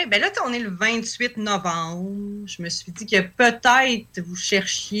 Oui, ben là, on est le 28 novembre. Je me suis dit que peut-être vous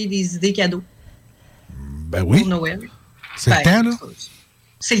cherchiez des idées cadeaux. Ben oui. Pour Noël. C'est le temps, là?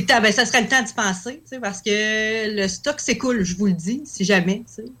 C'est le temps. Ben, ça serait le temps d'y penser, parce que le stock s'écoule, je vous le dis, si jamais,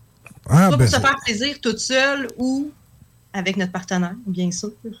 tu sais. Soit pour se faire plaisir toute seule ou avec notre partenaire, bien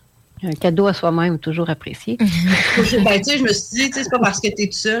sûr. Un cadeau à soi-même, toujours apprécié. Ben, tu sais, je me suis dit, c'est pas parce que t'es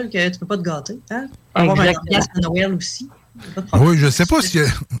toute seule que tu peux pas te gâter. Hein? Avoir un orgasme de Noël aussi. Oui, je sais pas s'il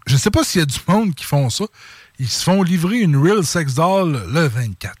y a du monde qui font ça. Ils se font livrer une Real Sex Doll le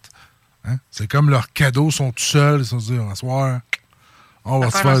 24. Hein? C'est comme leurs cadeaux sont tout seuls. Ils se disent, un soir, on va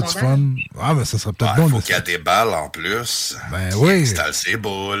se faire du fun. Ah, ben ça serait peut-être bon. Il faut qu'il y ait des balles en plus. Ben oui. Installe ses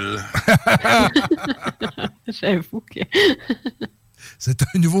boules. J'avoue que... C'est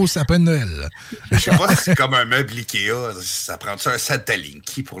un nouveau sapin de Noël. Je sais pas si c'est comme un meuble Ikea. Ça prend-tu un set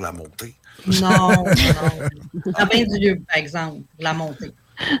d'Alinky pour la monter? Non. Ça bien du lieu, par exemple, pour la monter.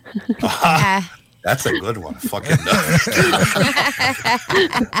 That's a good one. Fucking enough.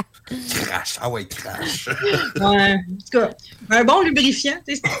 Crash. Ah ouais, crash. Ouais. En tout cas, un bon lubrifiant.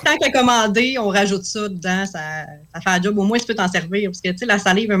 Tant qu'à commander, on rajoute ça dedans. Ça fait un job. Au moins, tu peux t'en servir. Parce que la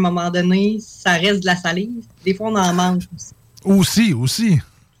salive, à un moment donné, ça reste de la salive. Des fois, on en mange aussi. Aussi.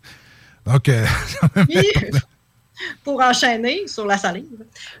 Donc, pour enchaîner sur la salive,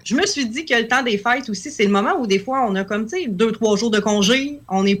 je me suis dit que le temps des fêtes aussi, c'est le moment où des fois, on a comme, 2-3 jours de congé,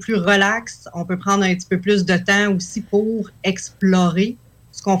 on est plus relax, on peut prendre un petit peu plus de temps aussi pour explorer,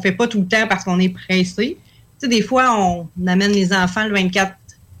 ce qu'on fait pas tout le temps parce qu'on est pressé. Des fois, on amène les enfants le 24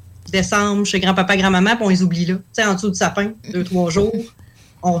 décembre chez grand-papa, grand-maman, puis on les oublie là, en dessous du sapin, 2-3 jours.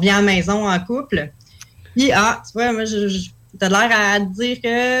 On revient à la maison en couple. Puis, tu vois, moi, t'as l'air à te dire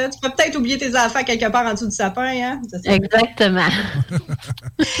que tu peux peut-être oublier tes enfants quelque part en dessous du sapin, hein? Exactement.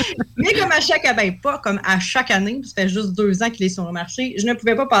 Mais comme pas comme à chaque année, ça fait juste 2 ans qu'il est sur le marché, je ne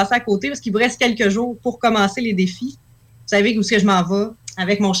pouvais pas passer à côté parce qu'il vous reste quelques jours pour commencer les défis. Vous savez où est-ce que je m'en vais?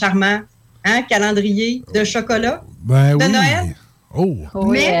 Avec mon charmant calendrier de chocolat de Noël.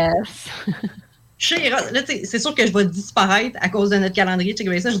 Mais, là, c'est sûr que je vais disparaître à cause de notre calendrier. Check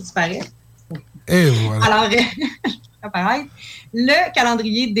bien ça, je disparais. Et voilà. Alors, apparaître. Le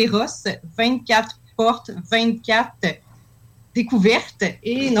calendrier d'Eros, 24 portes, 24 découvertes.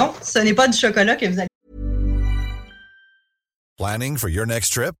 Et non, ce n'est pas du chocolat que vous allez... Planning for your next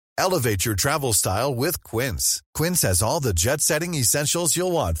trip? Elevate your travel style with Quince. Quince has all the jet-setting essentials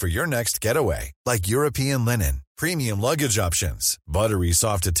you'll want for your next getaway, like European linen, premium luggage options, buttery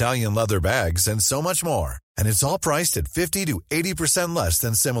soft Italian leather bags, and so much more. And it's all priced at 50 to 80% less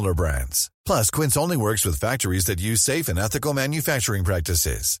than similar brands. Plus, Quince only works with factories that use safe and ethical manufacturing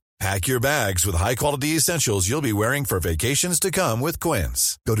practices. Pack your bags with high-quality essentials you'll be wearing for vacations to come with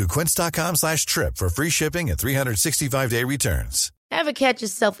Quince. Go to quince.com/trip for free shipping and 365-day returns. Ever catch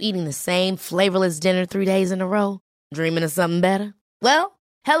yourself eating the same flavorless dinner 3 days in a row? Dreaming of something better? Well,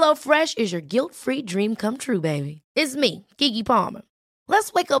 HelloFresh is your guilt-free dream come true, baby. It's me, Keke Palmer.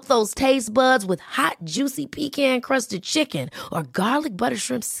 Let's wake up those taste buds with hot, juicy pecan-crusted chicken or garlic butter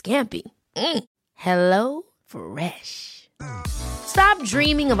shrimp scampi. HelloFresh. Stop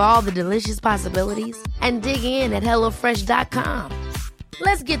dreaming of all the delicious possibilities and dig in at HelloFresh.com.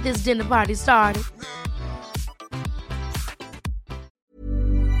 Let's get this dinner party started.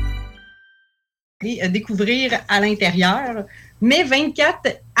 Découvrir à l'intérieur, mais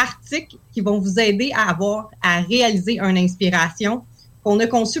 24 articles qui vont vous aider à réaliser une inspiration qu'on a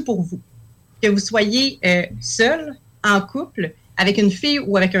conçue pour vous. Que vous soyez seul, en couple, avec une fille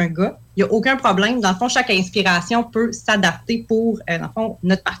ou avec un gars, il n'y a aucun problème. Dans le fond, chaque inspiration peut s'adapter pour, dans le fond,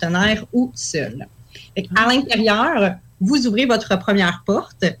 notre partenaire ou seul. Fait à l'intérieur, vous ouvrez votre première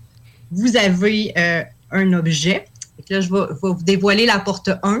porte, vous avez un objet. Fait là, je vais vous dévoiler la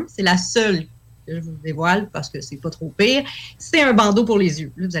porte 1. C'est la seule que je vous dévoile parce que c'est pas trop pire. C'est un bandeau pour les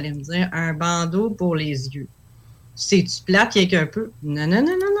yeux. Là, vous allez me dire, un bandeau pour les yeux. C'est-tu plate avec un peu? Non.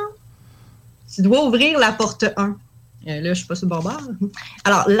 Tu dois ouvrir la porte 1. Là, je ne suis pas sur le bord.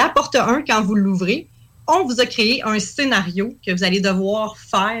 Alors, la porte 1, quand vous l'ouvrez, on vous a créé un scénario que vous allez devoir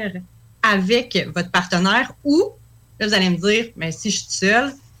faire avec votre partenaire ou, là, vous allez me dire, mais si je suis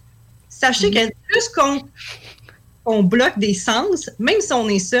seule, sachez que plus qu'on bloque des sens, même si on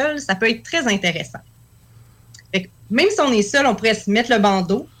est seul, ça peut être très intéressant. Fait que, même si on est seul, on pourrait se mettre le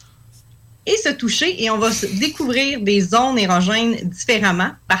bandeau et se toucher et on va découvrir des zones érogènes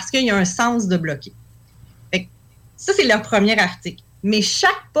différemment parce qu'il y a un sens de bloquer. Fait que, ça, c'est le premier article. Mais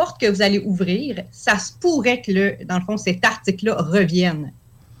chaque porte que vous allez ouvrir, ça se pourrait que, dans le fond, cet article-là revienne.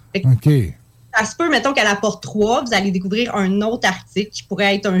 Fait que, OK. Ça se peut, mettons qu'à la porte 3, vous allez découvrir un autre article qui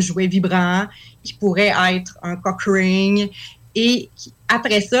pourrait être un jouet vibrant, qui pourrait être un cock ring. Et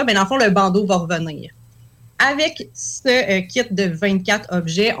après ça, dans le fond, le bandeau va revenir. Avec ce kit de 24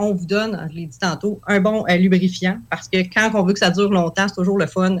 objets, on vous donne, je l'ai dit tantôt, un bon lubrifiant. Parce que quand on veut que ça dure longtemps, c'est toujours le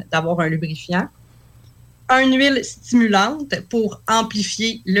fun d'avoir un lubrifiant. Une huile stimulante pour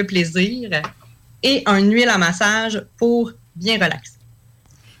amplifier le plaisir. Et une huile à massage pour bien relaxer.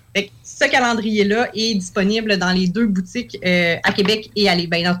 Fait que ce calendrier-là est disponible dans les 2 boutiques à Québec et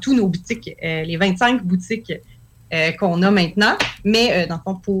dans tous nos boutiques, les 25 boutiques qu'on a maintenant. Mais dans le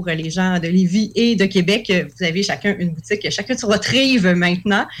fond, pour les gens de Lévis et de Québec, vous avez chacun une boutique, chacun sur votre rive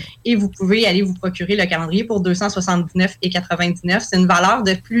maintenant. Et vous pouvez aller vous procurer le calendrier pour 279,99 $. C'est une valeur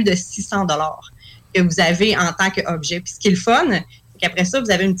de plus de 600 $ que vous avez en tant qu'objet. Puis ce qui est le fun, c'est qu'après ça,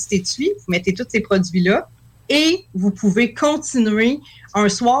 vous avez une petite étui, vous mettez tous ces produits-là. Et vous pouvez continuer un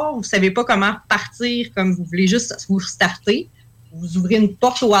soir, vous ne savez pas comment partir comme vous voulez juste vous starter. Vous ouvrez une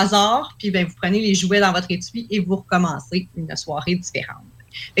porte au hasard, puis vous prenez les jouets dans votre étui et vous recommencez une soirée différente.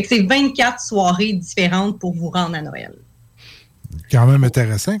 Fait que c'est 24 soirées différentes pour vous rendre à Noël. Quand même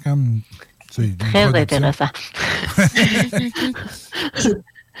intéressant, quand même. Très intéressant.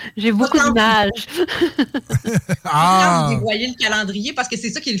 J'ai beaucoup d'images. Quand vous dévoilez le calendrier, parce que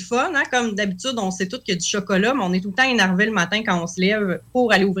c'est ça qui est le fun, hein? Comme d'habitude, on sait tous qu'il y a du chocolat, mais on est tout le temps énervé le matin quand on se lève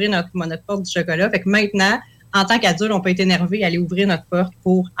pour aller ouvrir notre porte du chocolat. Fait que maintenant, en tant qu'adulte, on peut être énervé à aller ouvrir notre porte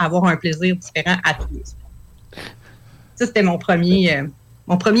pour avoir un plaisir différent à tous les soirs. Ça, c'était mon premier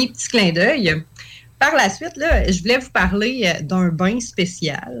petit clin d'œil. Par la suite, là, je voulais vous parler d'un bain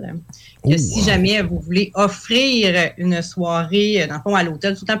spécial. Si jamais vous voulez offrir une soirée, dans le fond, à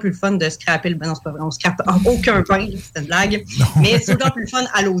l'hôtel, c'est tout le temps plus le fun de scraper le bain. Non, c'est pas vrai, on scrape aucun bain, c'est une blague. Non. Mais c'est tout le temps plus le fun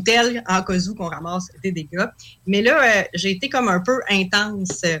à l'hôtel, en cas où qu'on ramasse des dégâts. Mais là, j'ai été comme un peu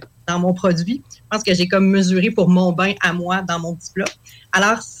intense dans mon produit. Je pense que j'ai comme mesuré pour mon bain à moi dans mon petit plat.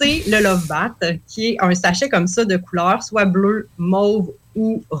 Alors, c'est le Love Bath, qui est un sachet comme ça de couleur, soit bleu, mauve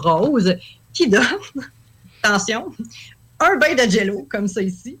ou rose, qui donne, attention, un bain de Jello, comme ça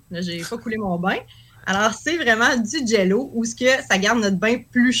ici. Là, j'ai pas coulé mon bain. Alors, c'est vraiment du Jello où ça garde notre bain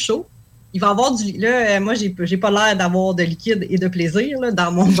plus chaud. Il va y avoir du... Là, moi, j'ai pas l'air d'avoir de liquide et de plaisir là,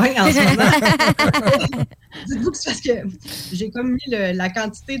 dans mon bain en ce moment. Dites-vous que c'est parce que j'ai comme mis la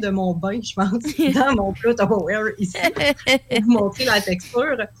quantité de mon bain, je pense, dans mon plat Tupperware ici, pour vous montrer la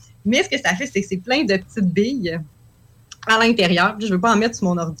texture. Mais ce que ça fait, c'est que c'est plein de petites billes à l'intérieur. Je ne veux pas en mettre sur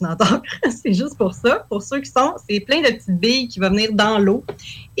mon ordinateur. C'est juste pour ça. Pour ceux qui sont, c'est plein de petites billes qui vont venir dans l'eau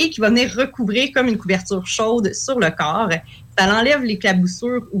et qui vont venir recouvrir comme une couverture chaude sur le corps. Ça enlève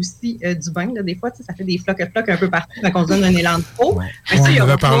l'éclaboussure aussi du bain. Là. Des fois, ça fait des flocs un peu partout quand on se donne un élan de peau. Ouais. On en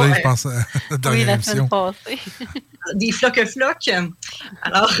avait parlé, je pense, dans l'émission. Des flocs.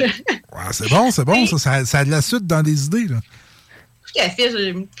 Alors... c'est bon. Ça a de la suite dans les idées, là. Tout à fait.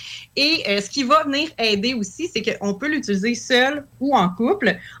 Et ce qui va venir aider aussi, c'est qu'on peut l'utiliser seul ou en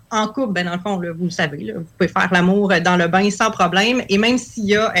couple. En couple, dans le fond, là, vous le savez, là, vous pouvez faire l'amour dans le bain sans problème. Et même s'il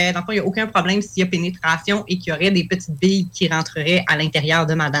y a, dans le fond, il n'y a aucun problème s'il y a pénétration et qu'il y aurait des petites billes qui rentreraient à l'intérieur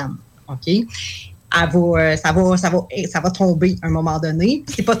de madame. OK? Ça va tomber à un moment donné.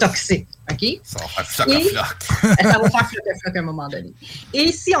 C'est pas toxique. OK? Ça va faire floc. Ça va faire floc à un moment donné.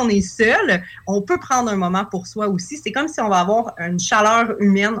 Et si on est seul, on peut prendre un moment pour soi aussi. C'est comme si on va avoir une chaleur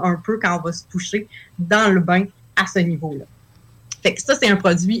humaine un peu quand on va se toucher dans le bain à ce niveau-là. Fait que ça, c'est un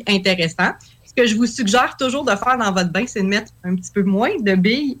produit intéressant. Ce que je vous suggère toujours de faire dans votre bain, c'est de mettre un petit peu moins de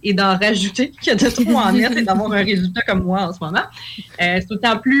billes et d'en rajouter que de trop en mettre et d'avoir un résultat comme moi en ce moment. C'est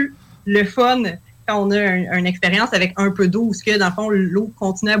d'autant plus le fun quand on a une expérience avec un peu d'eau, où que, dans le fond, l'eau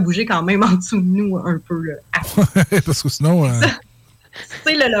continue à bouger quand même en dessous de nous un peu. Là. Parce que sinon...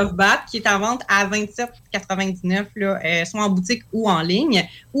 C'est le Love Bath qui est en vente à 27,99 là, soit en boutique ou en ligne,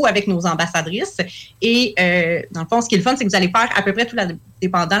 ou avec nos ambassadrices. Et dans le fond, ce qui est le fun, c'est que vous allez faire à peu près tout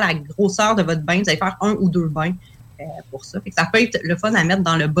dépendant de la grosseur de votre bain, vous allez faire 1 ou 2 bains pour ça. Fait que ça peut être le fun à mettre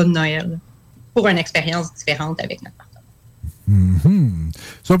dans le bas de Noël pour une expérience différente avec notre partenaire. Mm-hmm.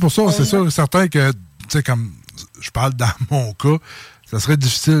 Ça, pour ça, c'est sûr et certain que, tu sais, comme je parle dans mon cas, ça serait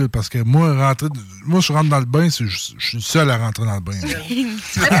difficile parce que moi, je rentre dans le bain, je suis seul à rentrer dans le bain.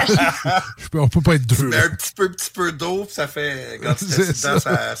 On peut pas être deux. Mais un petit peu d'eau, puis ça fait. Quand tu fais dedans,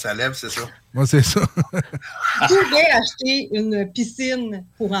 ça lève, c'est ça. Moi, c'est ça. Vous pouvez acheter une piscine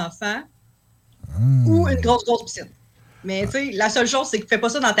pour enfants ou une grosse piscine. Mais tu sais, la seule chose, c'est que tu fais pas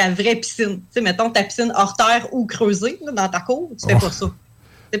ça dans ta vraie piscine. Tu sais, mettons ta piscine hors terre ou creusée là, dans ta cour, tu fais pas ça.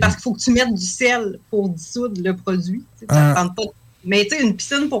 C'est parce qu'il faut que tu mettes du sel pour dissoudre le produit. Ça tente pas. Mais tu sais, une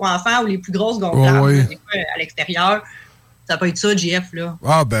piscine pour enfants ou les plus grosses gonflables, des fois, à l'extérieur, ça peut être ça, JF, là.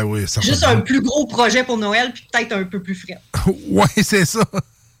 Ah ben oui, ça juste un plus gros projet pour Noël, puis peut-être un peu plus frais. Oui, c'est ça.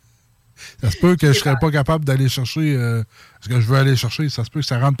 Ça se peut que je serais pas capable d'aller chercher ce que je veux aller chercher. Ça se peut que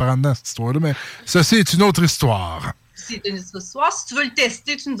ça rentre par en dedans, cette histoire-là. Mais ça, c'est une autre histoire. C'est une autre histoire. Si tu veux le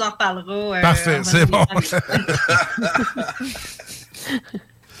tester, tu nous en reparleras. Parfait, c'est bon.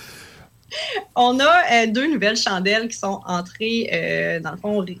 On a 2 nouvelles chandelles qui sont entrées, dans le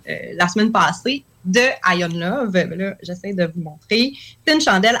fond, la semaine passée de Ion Love. Là, j'essaie de vous montrer. C'est une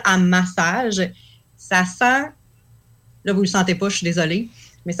chandelle à massage. Ça sent... Là, vous le sentez pas, je suis désolée.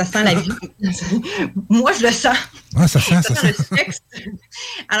 Mais ça sent la vie. Moi, je le sens. Ah, ça sent le sexe.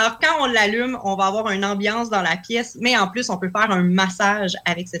 Alors, quand on l'allume, on va avoir une ambiance dans la pièce, mais en plus, on peut faire un massage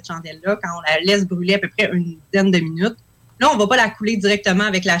avec cette chandelle-là quand on la laisse brûler à peu près une dizaine de minutes. Là, on ne va pas la couler directement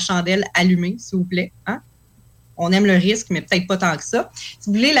avec la chandelle allumée, s'il vous plaît. Hein? On aime le risque, mais peut-être pas tant que ça. Si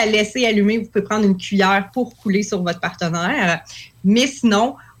vous voulez la laisser allumer, vous pouvez prendre une cuillère pour couler sur votre partenaire. Mais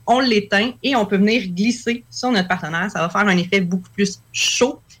sinon, on l'éteint et on peut venir glisser sur notre partenaire. Ça va faire un effet beaucoup plus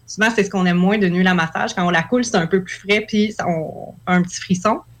chaud. Souvent, c'est ce qu'on aime moins de nul à massage. Quand on la coule, c'est un peu plus frais, puis on fait un petit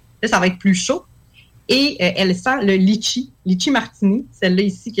frisson. Là, ça va être plus chaud. Et elle sent le litchi martini, celle-là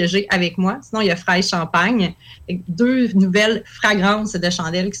ici que j'ai avec moi. Sinon, il y a fraise champagne. 2 nouvelles fragrances de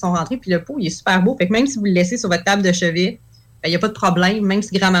chandelles qui sont rentrées. Puis le pot, il est super beau. Fait que même si vous le laissez sur votre table de chevet, il n'y a pas de problème. Même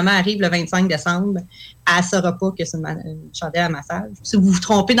si grand-maman arrive le 25 décembre, elle ne saura pas que c'est une chandelle à massage. Si vous vous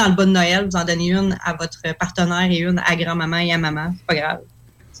trompez dans le bas de Noël, vous en donnez une à votre partenaire et une à grand-maman et à maman. C'est pas grave.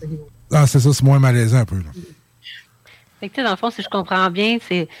 C'est ça, c'est moins malaisant un peu. Là. Fait que, dans le fond, si je comprends bien,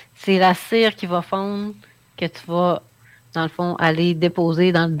 c'est la cire qui va fondre que tu vas, dans le fond, aller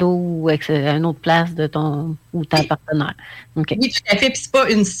déposer dans le dos ou à une autre place de ton ou ta partenaire. Okay. Oui, tout à fait. Puis c'est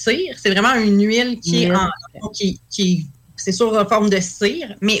pas une cire, c'est vraiment une huile qui est c'est sur une forme de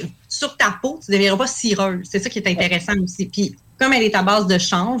cire, mais sur ta peau, tu ne deviendras pas cireuse. C'est ça qui est intéressant aussi. Puis comme elle est à base de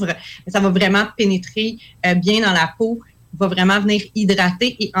chanvre, ça va vraiment pénétrer bien dans la peau. Va vraiment venir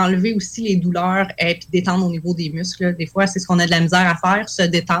hydrater et enlever aussi les douleurs et puis détendre au niveau des muscles. Des fois, c'est ce qu'on a de la misère à faire, se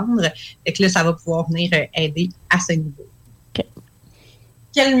détendre. Et que là, ça va pouvoir venir aider à ce niveau. Okay.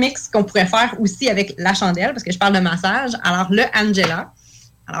 Quel mix qu'on pourrait faire aussi avec la chandelle, parce que je parle de massage. Alors, le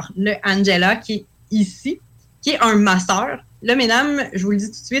Angela qui est ici, qui est un masseur là, mesdames, je vous le dis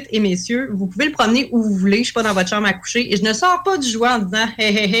tout de suite, et messieurs, vous pouvez le promener où vous voulez. Je suis pas dans votre chambre à coucher et je ne sors pas du jouet en disant «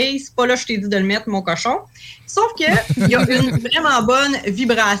 Hey, hey, hey, c'est pas là que je t'ai dit de le mettre, mon cochon. » Sauf qu'il y a une vraiment bonne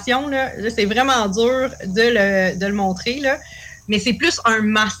vibration. Là, c'est vraiment dur de le montrer, là. Mais c'est plus un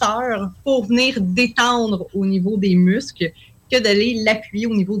masseur pour venir détendre au niveau des muscles que d'aller l'appuyer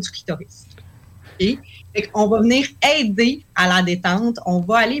au niveau du clitoris. Okay? Fait qu'on va venir aider à la détente. On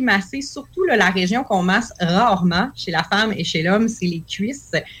va aller masser surtout là, la région qu'on masse rarement chez la femme et chez l'homme, c'est les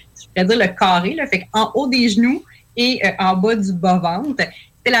cuisses. Je pourrais dire le carré. Là, fait qu'en haut des genoux et en bas du bas-ventre,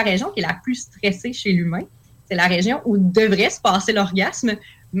 c'est la région qui est la plus stressée chez l'humain. C'est la région où devrait se passer l'orgasme,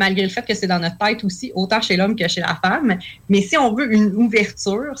 malgré le fait que c'est dans notre tête aussi, autant chez l'homme que chez la femme. Mais si on veut une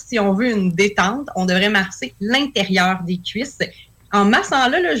ouverture, si on veut une détente, on devrait masser l'intérieur des cuisses. En massant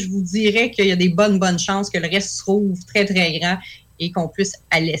là, je vous dirais qu'il y a des bonnes chances que le reste se trouve très, très grand et qu'on puisse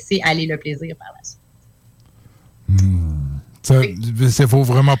laisser aller le plaisir par la suite. Il faut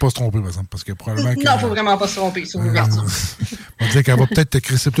vraiment pas se tromper, par exemple, parce que probablement Non, il faut vraiment pas se tromper sur l'ouverture. On va dire qu'elle va peut-être te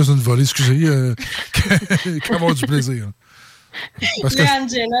crisser plus une volée, excusez, qu'avoir du plaisir. Parce que...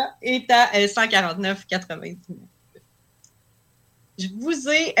 Angela est à 149,99. Je vous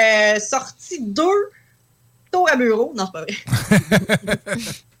ai sorti 2 tours à bureau. Non, c'est pas vrai.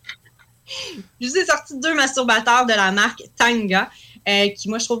 Je vous ai sorti 2 masturbateurs de la marque Tanga, qui,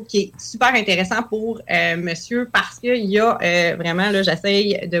 moi, je trouve qui est super intéressant pour monsieur parce qu'il y a vraiment, là,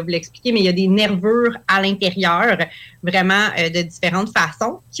 j'essaye de vous l'expliquer, mais il y a des nervures à l'intérieur, vraiment de différentes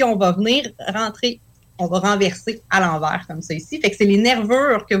façons, qui on va venir rentrer. On va renverser à l'envers, comme ça ici. Fait que c'est les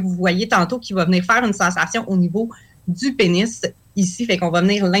nervures que vous voyez tantôt qui va venir faire une sensation au niveau du pénis ici. Fait qu'on va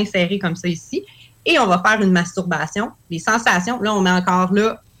venir l'insérer comme ça ici. Et on va faire une masturbation. Les sensations, là, on met encore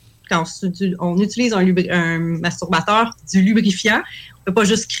là, quand on utilise un masturbateur, du lubrifiant. On ne peut pas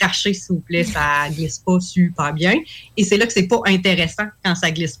juste cracher, s'il vous plaît. Ça glisse pas super bien. Et c'est là que c'est pas intéressant quand ça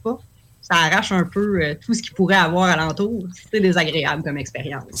glisse pas. Ça arrache un peu tout ce qu'il pourrait avoir alentour. C'est désagréable comme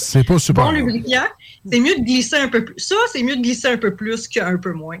expérience. C'est pas super. Bon lubrifiant, c'est mieux de glisser un peu plus. Ça, c'est mieux de glisser un peu plus qu'un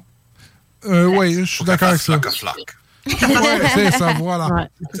peu moins. Oui, je suis d'accord avec ça. C'est ça, voilà. Ouais,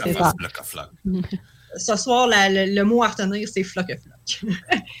 c'est ça. Ce soir, le mot à retenir, c'est floc-floc.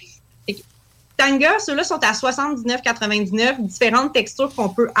 Tanga, ceux-là sont à 79,99, différentes textures qu'on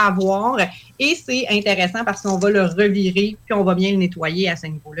peut avoir. Et c'est intéressant parce qu'on va le revirer, puis on va bien le nettoyer à ce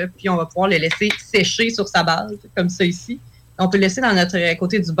niveau-là, puis on va pouvoir le laisser sécher sur sa base, comme ça ici. On peut le laisser dans notre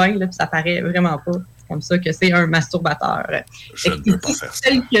côté du bain, là, puis ça paraît vraiment pas comme ça que c'est un masturbateur. Je ne peux pas faire ça.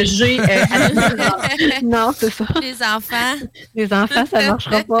 Celle que j'ai... non, c'est ça. Les enfants. Les enfants, ça ne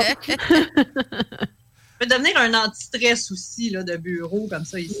marchera pas. Ça peut devenir un anti-stress aussi là, de bureau, comme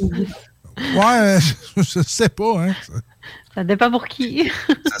ça ici. Ouais, je sais pas, hein. Ça dépend pour qui.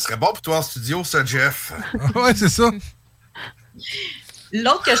 Ça serait bon pour toi en studio, ça, Jeff. Ouais, c'est ça.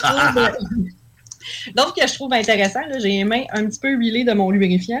 L'autre que je trouve intéressant, là, j'ai les mains un petit peu huilées de mon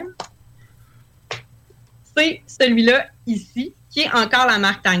lubrifiant. C'est celui-là ici, qui est encore la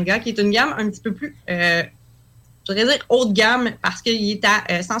marque Tanga, qui est une gamme un petit peu plus, je voudrais dire haut de gamme, parce qu'il est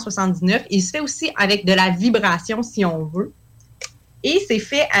à 179. Il se fait aussi avec de la vibration, si on veut. Et c'est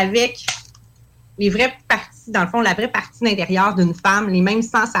fait avec les vraies parties, dans le fond, la vraie partie d'intérieur d'une femme, les mêmes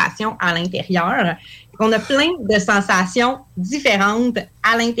sensations à l'intérieur. On a plein de sensations différentes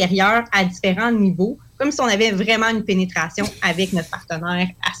à l'intérieur, à différents niveaux, comme si on avait vraiment une pénétration avec notre partenaire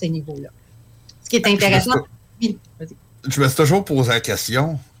à ce niveau-là. Ce qui est intéressant... Oui, vas-y. Je me suis toujours posé la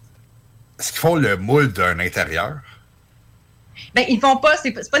question, est-ce qu'ils font le moule d'un intérieur? Ben, ils font pas,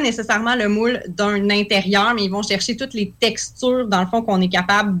 c'est pas nécessairement le moule d'un intérieur, mais ils vont chercher toutes les textures, dans le fond, qu'on est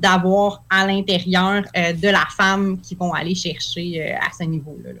capable d'avoir à l'intérieur de la femme qu'ils vont aller chercher à ce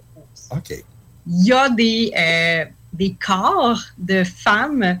niveau-là. Là. OK. Il y a des corps de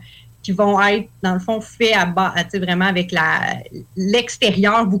femmes qui vont être, dans le fond, faits vraiment avec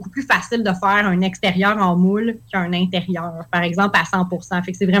l'extérieur, beaucoup plus facile de faire un extérieur en moule qu'un intérieur, par exemple, à 100%.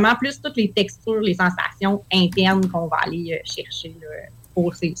 Fait que c'est vraiment plus toutes les textures, les sensations internes qu'on va aller chercher là,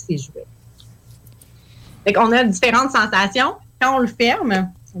 pour ces jouets. Fait qu'on a différentes sensations. Quand on le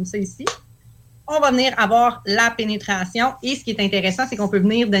ferme, comme ça ici, on va venir avoir la pénétration. Et ce qui est intéressant, c'est qu'on peut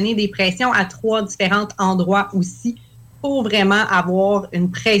venir donner des pressions à 3 différents endroits aussi, pour vraiment avoir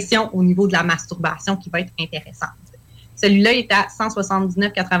une pression au niveau de la masturbation qui va être intéressante. Celui-là est à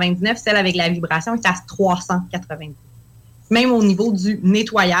 179,99. Celle avec la vibration est à 390. Même au niveau du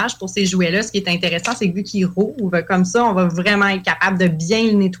nettoyage pour ces jouets-là, ce qui est intéressant, c'est que vu qu'ils rouvrent comme ça, on va vraiment être capable de bien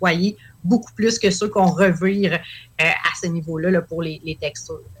le nettoyer, beaucoup plus que ceux qu'on revire à ce niveau-là là, pour les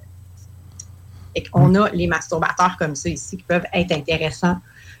textures. Et on a les masturbateurs comme ça ici qui peuvent être intéressants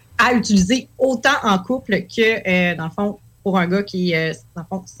à utiliser autant en couple que, dans le fond, pour un gars qui est, dans le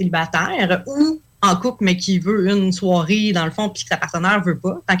fond, célibataire ou en couple, mais qui veut une soirée, dans le fond, puis que sa partenaire veut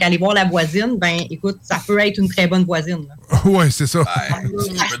pas. Tant qu'à aller voir la voisine, ben écoute, ça peut être une très bonne voisine. Oui, c'est ça. Tu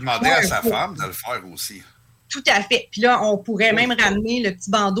peux demander à sa femme de le faire aussi. Tout à fait. Puis là, on pourrait même ramener le petit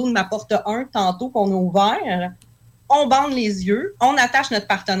bandeau de ma porte 1 tantôt qu'on a ouvert. On bande les yeux, on attache notre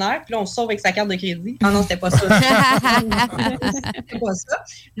partenaire, puis là, on se sauve avec sa carte de crédit. Ah non, c'était pas ça. C'était pas ça.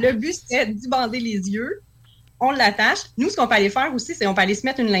 Le but, c'était d'y bander les yeux. On l'attache. Nous, ce qu'on peut aller faire aussi, c'est qu'on peut aller se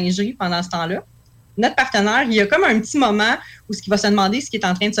mettre une lingerie pendant ce temps-là. Notre partenaire, il y a comme un petit moment où il va se demander ce qui est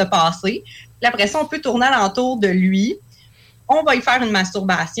en train de se passer. Puis après ça, on peut tourner alentour de lui. On va y faire une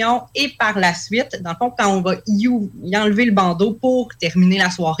masturbation et par la suite, dans le fond, quand on va y enlever le bandeau pour terminer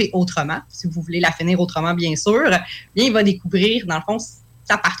la soirée autrement, si vous voulez la finir autrement, bien sûr, bien, il va découvrir, dans le fond,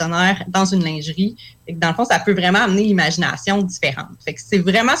 sa partenaire dans une lingerie. Fait que dans le fond, ça peut vraiment amener l'imagination différente. Fait que c'est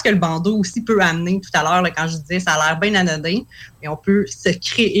vraiment ce que le bandeau aussi peut amener tout à l'heure, là, quand je disais ça a l'air bien anodin, mais on peut se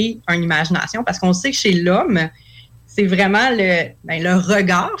créer une imagination parce qu'on sait que chez l'homme, c'est vraiment le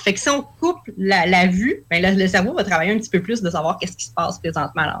regard. Fait que si on coupe la vue, ben le cerveau va travailler un petit peu plus de savoir qu'est-ce qui se passe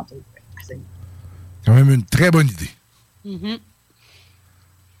présentement alentour. C'est quand même une très bonne idée. Mm-hmm.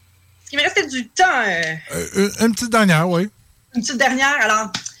 Est-ce qu'il me restait du temps? Une petite dernière, oui. Une petite dernière.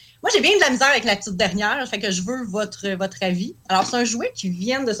 Alors, moi, j'ai bien de la misère avec la petite dernière, fait que je veux votre avis. Alors, c'est un jouet qui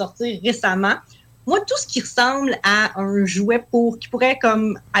vient de sortir récemment. Moi, tout ce qui ressemble à un jouet qui pourrait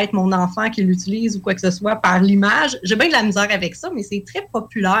comme être mon enfant qui l'utilise ou quoi que ce soit par l'image, j'ai bien de la misère avec ça, mais c'est très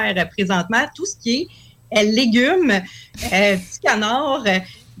populaire présentement. Tout ce qui est légumes, petit canard,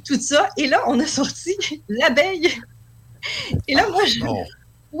 tout ça. Et là, on a sorti l'abeille. Et là, moi,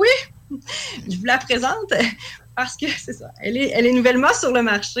 oui, je vous la présente parce que c'est ça. Elle est nouvellement sur le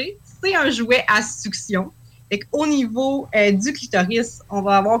marché. C'est un jouet à succion. Fait qu'au niveau du clitoris, on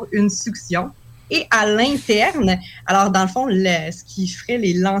va avoir une succion. Et à l'interne, alors dans le fond, ce qui ferait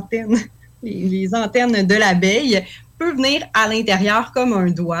les antennes de l'abeille peut venir à l'intérieur comme un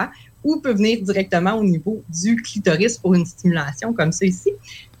doigt ou peut venir directement au niveau du clitoris pour une stimulation comme ça ici.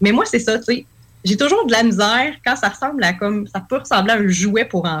 Mais moi, c'est ça, tu sais, j'ai toujours de la misère quand ça ressemble à ça peut ressembler à un jouet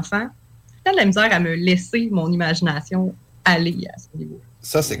pour enfants. J'ai de la misère à me laisser mon imagination aller à ce niveau.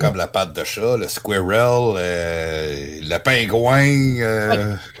 Ça, c'est comme la patte de chat, le squirrel, le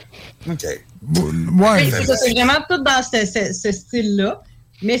pingouin. OK. Ouais. C'est ça, c'est vraiment tout dans ce style-là.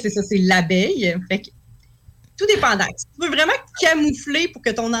 Mais c'est ça, c'est l'abeille. Fait que, tout dépendant. Si tu veux vraiment camoufler pour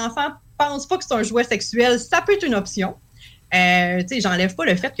que ton enfant pense pas que c'est un jouet sexuel, ça peut être une option. Tu sais, j'enlève pas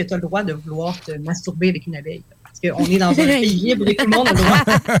le fait que tu as le droit de vouloir te masturber avec une abeille. Parce qu'on est dans un pays libre et tout le monde a le droit.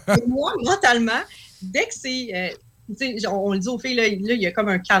 Et moi, mentalement, dès que c'est... on le dit aux filles, là, il y a comme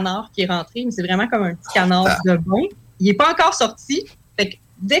un canard qui est rentré, mais c'est vraiment comme un petit canard de bain. Il n'est pas encore sorti. Fait que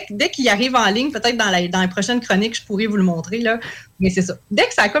dès qu'il arrive en ligne, peut-être dans les prochaines chroniques, je pourrais vous le montrer, là. Mais c'est ça. Dès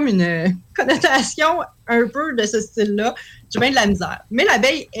que ça a comme une connotation un peu de ce style-là, j'ai bien de la misère. Mais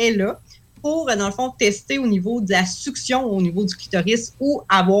l'abeille est là pour, dans le fond, tester au niveau de la succion, au niveau du clitoris, ou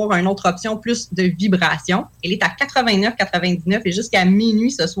avoir une autre option plus de vibration. Elle est à 89,99 et jusqu'à minuit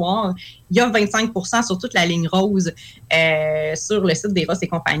ce soir, il y a 25% sur toute la ligne rose sur le site d'Eros et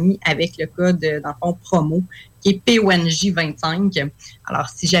compagnie avec le code, dans le fond, promo, qui est PONJ25. Alors,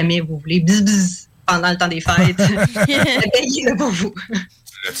 si jamais vous voulez bzz pendant le temps des fêtes, l'abeille est là pour vous.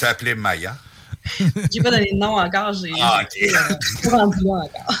 L'as-tu appelé Maya? J'ai pas donné de nom encore. J'ai pas rendu là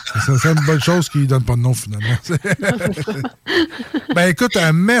encore. C'est une bonne chose qu'il ne donne pas de nom, finalement. Ben écoute,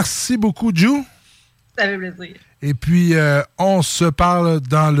 merci beaucoup, Ju. Ça fait plaisir. Et puis, on se parle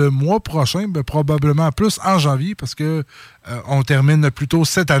dans le mois prochain, ben, probablement plus en janvier, parce que on termine plus tôt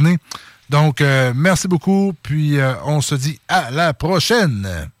cette année. Donc, merci beaucoup, puis on se dit à la prochaine.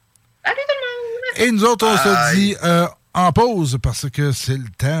 Salut tout le monde! Et nous autres, on se dit en pause, parce que c'est le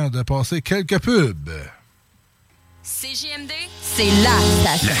temps de passer quelques pubs. CJMD, c'est la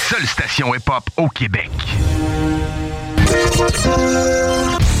station. La seule station hip-hop au Québec.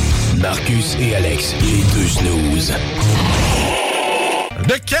 Marcus et Alex, les deux snooze.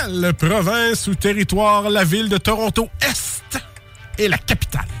 De quelle province ou territoire la ville de Toronto-Est est la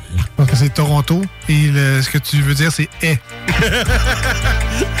capitale? Donc c'est Toronto et ce que tu veux dire, c'est « est ».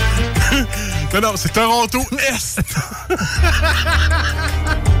 Non, c'est Toronto-Est.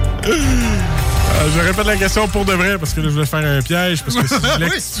 Je répète la question pour de vrai parce que là, je voulais faire un piège parce que si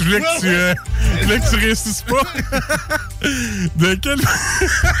je voulais que tu réussisses pas. De quel...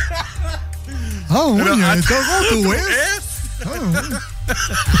 Ah oui, il y a un Toronto-Est. Ah oui.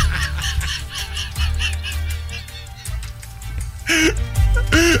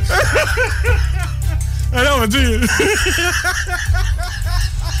 Alors, on va dire...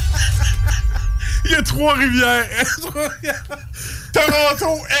 Il y a Trois-Rivières.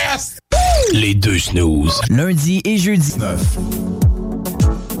 Toronto Est. Les deux snooze. Lundi et jeudi.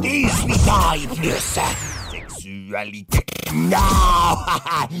 18 ans et plus. Sexualité. Non!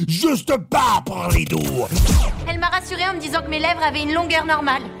 Juste pas pour les doux. Elle m'a rassurée en me disant que mes lèvres avaient une longueur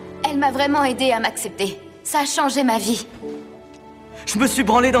normale. Elle m'a vraiment aidée à m'accepter. Ça a changé ma vie. Je me suis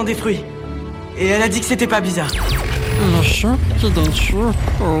branlé dans des fruits. Et elle a dit que c'était pas bizarre. Le chat qui donne chaud,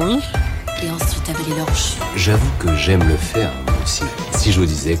 oui. Et ensuite avaler leur chou. J'avoue que j'aime le faire, moi aussi. Si je vous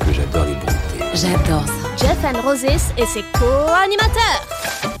disais que j'adore les brouter. J'adore ça. Jeff and Roses et ses co-animateurs.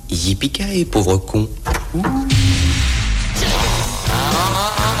 Yippee-ki-yay, pauvre con.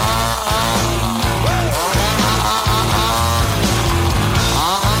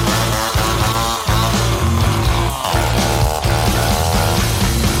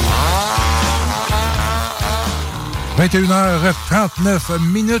 «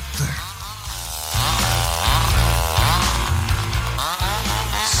 21h39 ».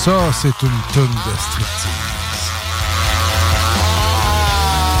 Ça, c'est une toune de striptease.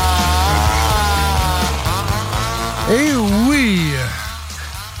 Et oui,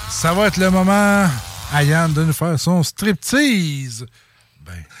 ça va être le moment à Yann de nous faire son striptease.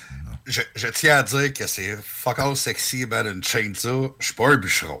 Je tiens à dire que c'est fuck all sexy about une chainsaw. Je suis pas un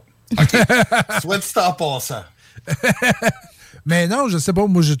bûcheron. OK. Soit dit en passant. Mais non, je sais pas.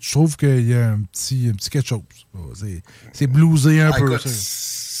 Moi, je trouve qu'il y a un petit quelque chose. C'est bluesé un peu. Écoute,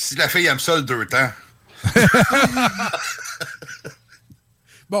 si la fille aime ça le 2 temps.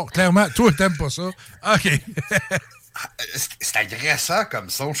 Bon, clairement, toi, t'aimes pas ça. OK. C'est agressant comme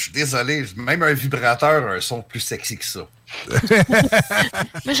son. Je suis désolé. Même un vibrateur a un son plus sexy que ça.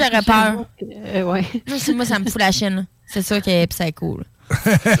 Moi, j'aurais peur. Ouais. Moi, ça me fout la chienne. C'est ça qui est psycho.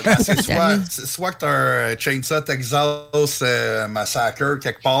 C'est soit que t'as un Chainsaw Texas Massacre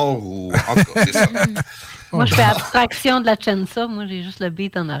quelque part ou en tout cas, c'est ça. Moi, je fais abstraction de la chainsaw. Moi, j'ai juste le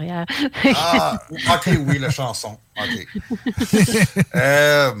beat en arrière. Ah, OK, oui, la chanson. OK.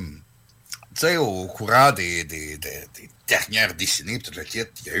 Tu sais, au courant des dernières décennies, tout le kit,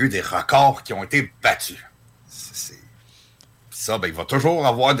 il y a eu des records qui ont été battus. Ça, ben, il va toujours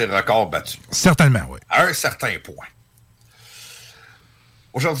avoir des records battus. Certainement, oui. À un certain point.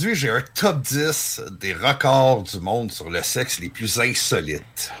 Aujourd'hui, j'ai un top 10 des records du monde sur le sexe les plus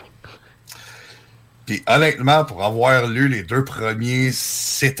insolites. Puis honnêtement, pour avoir lu les 2 premiers,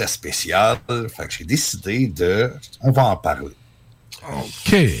 c'était spécial. Fait que j'ai décidé de... On va en parler.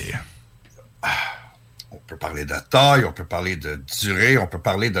 OK. On peut parler de taille, on peut parler de durée, on peut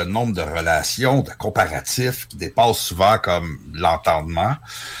parler de nombre de relations, de comparatifs qui dépassent souvent comme l'entendement.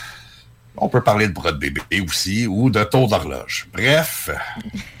 On peut parler de bras de bébé aussi ou de tour d'horloge. Bref,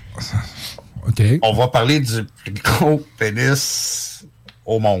 okay. On va parler du plus gros pénis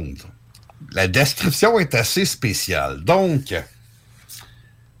au monde. La description est assez spéciale. Donc,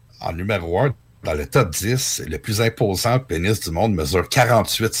 en numéro 1, dans le top 10, le plus imposant pénis du monde mesure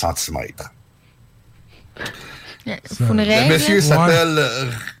 48 cm. Le monsieur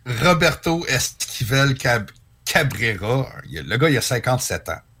s'appelle Roberto Esquivel Cabrera. Le gars, il a 57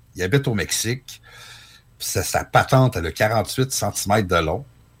 ans. Il habite au Mexique. Sa patente, elle a 48 cm de long.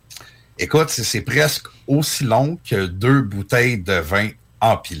 Écoute, c'est presque aussi long que 2 bouteilles de vin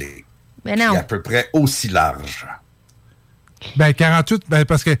empilées. Mais non. C'est à peu près aussi large. Ben, 48, ben,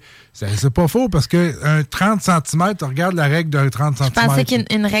 parce que c'est pas faux, parce qu'un 30 cm, regarde la règle d'un 30 cm. Je pensais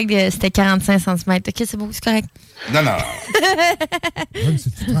qu'une règle, c'était 45 cm. OK, c'est beau, c'est correct. Non.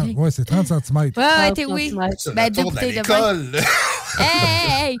 C'est 30 cm. Ouais, t'es oui. Ben, 2 bouteilles de vin.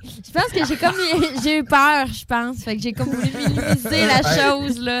 Hey! Je pense que j'ai eu peur, je pense. Fait que j'ai comme voulu minimiser la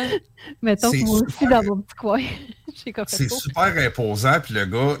chose, là. Mettons que moi aussi, dans mon petit coin. C'est super imposant, puis le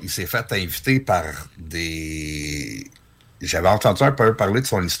gars, il s'est fait inviter par des... J'avais entendu un peu parler de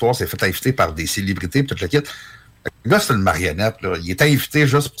son histoire, s'est fait inviter par des célébrités, puis tout le kit. Le gars, c'est une marionnette, là. Il est invité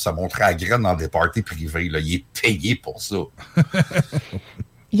juste pour se montrer à graine dans des parties privées, là. Il est payé pour ça.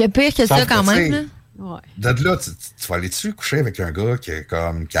 Il y a pire que ça, quand même, là. Ouais. De là, tu vas aller dessus coucher avec un gars qui a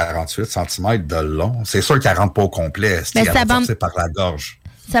comme 48 cm de long. C'est sûr qu'il ne rentre pas au complet. Mais ça bande par la gorge.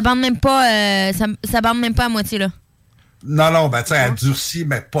 Ça bande même pas, ça bande même pas à moitié, là. Non, ben tu sais, elle durcit,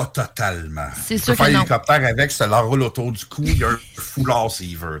 mais pas totalement. C'est sûr que faire non. l'hélicoptère avec, ça l'enroule autour du cou, il y a un foulard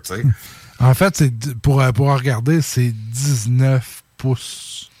s'il veut, tu sais. En fait, c'est pour regarder, c'est 19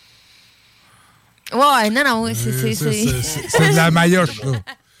 pouces. Ouais, non, c'est de la maillotche, là.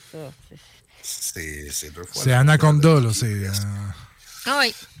 C'est 2 fois. C'est Anaconda, là. Ah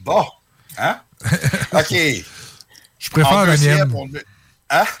oui. Bon. Hein? OK. Je préfère la mienne.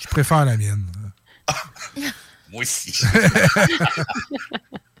 Hein? Je préfère la mienne. Moi aussi.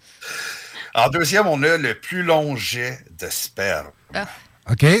 En deuxième, on a le plus long jet de sperme.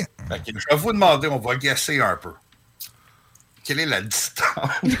 OK. Fait que je vais vous demander, on va guesser un peu. Quelle est la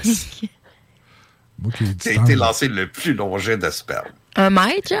distance qui a été lancé le plus long jet de sperme? 1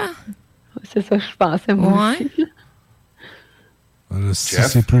 mètre, genre? C'est ça que je pensais, moi. Ouais. Si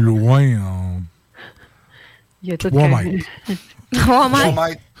c'est plus loin, il y a tout 3 mètres. 3 mètres? 3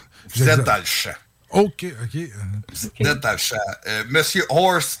 mètres. Vous êtes dans le champ. OK. Vous êtes dans le champ. Monsieur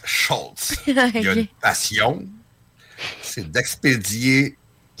Horst Schultz, il a une passion, c'est d'expédier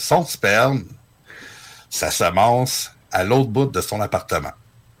son sperme, sa semence, à l'autre bout de son appartement.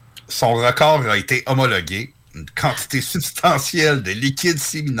 Son record a été homologué. Une quantité substantielle de liquide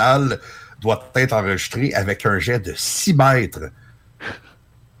séminal doit être enregistrée avec un jet de 6 mètres.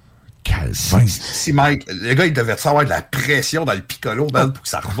 6 mètres. Le gars, il devait savoir de la pression dans le piccolo pour que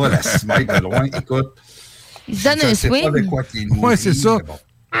ça revole à 6 mètres de loin. Écoute, il donne un swing. Oui, c'est ça. Bon.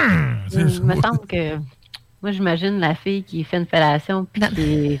 Il me semble que... Moi, j'imagine la fille qui fait une fellation,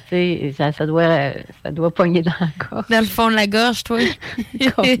 puis ça doit pogner dans la gorge. Dans le fond de la gorge, toi.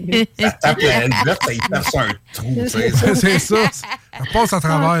 Ça tape la helmet, ça y perce un trou. C'est ça. Ça passe à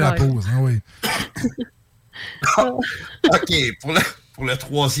travers la pause. Hein, oui. OK. Pour le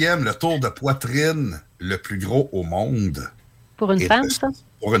troisième, le tour de poitrine le plus gros au monde. Pour une femme, ça?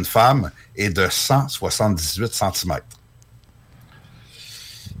 Pour une femme, est de 178 cm.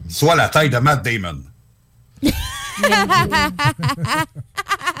 Soit la taille de Matt Damon.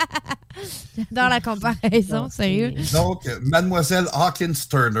 J'adore la comparaison, sérieux. Donc, Mademoiselle Hawkins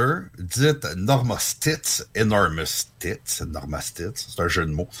Turner, dite Norma Stitz, Enormous Stitz, c'est un jeu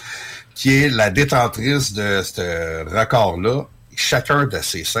de mots, qui est la détentrice de ce record-là. Chacun de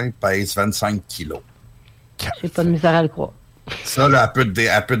ses seins pèse 25 kilos. J'ai pas de misère à le croire. Ça, là, elle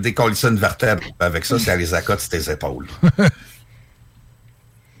peut te décoller une vertèbre avec ça si elle les accote sur tes épaules.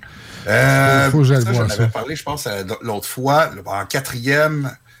 Faut que j'aille ça, voir j'en avais ça. parlé, je pense, l'autre fois. En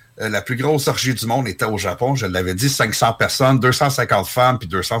quatrième, la plus grosse orgie du monde était au Japon. Je l'avais dit, 500 personnes, 250 femmes puis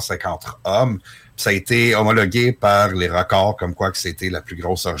 250 hommes. Puis ça a été homologué par les records comme quoi que c'était la plus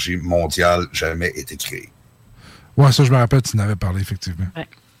grosse orgie mondiale jamais été créée. Ouais, ça, je me rappelle, tu en avais parlé, effectivement. Ouais.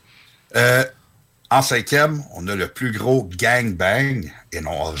 En cinquième, on a le plus gros gangbang, et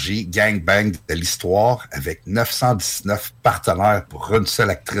non orgie, gangbang de l'histoire, avec 919 partenaires pour une seule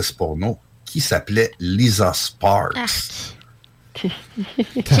actrice porno, qui s'appelait Lisa Sparks.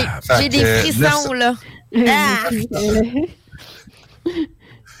 J'ai des frissons, là.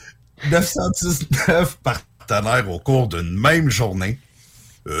 919 partenaires au cours d'une même journée.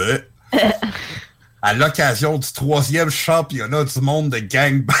 À l'occasion du 3e championnat du monde de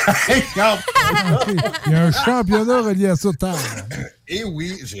gangbang. Il y a un championnat relié à ça, Et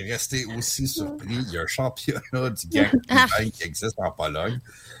oui, j'ai resté aussi surpris. Il y a un championnat du gangbang qui existe en Pologne.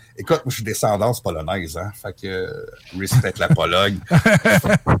 Écoute, moi, je suis descendance polonaise, hein. Fait que respect la Pologne.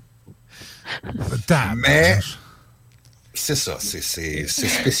 Mais c'est ça, c'est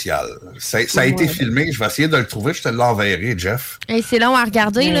spécial. Ça a été filmé, je vais essayer de le trouver, je te l'enverrai, Jeff. Hey, c'est long à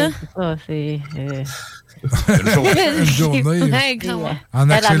regarder, là. C'est Une journée. En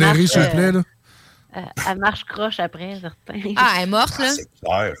accéléré, s'il te plaît, là. Elle marche croche après, certain. Ah, elle est morte, là. C'est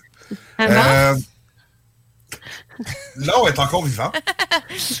clair. Elle est morte? Là, elle est encore vivante.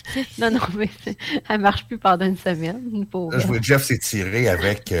 Non, mais elle marche plus pendant une semaine. Là, je vois Jeff s'étirer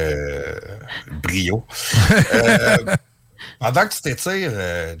avec brio. Pendant que tu t'étires,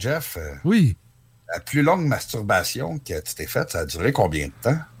 Jeff, oui. La plus longue masturbation que tu t'es faite, ça a duré combien de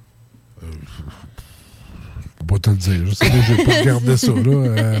temps? Je peux pas te le dire. Je sais que je vais pas regarder ça,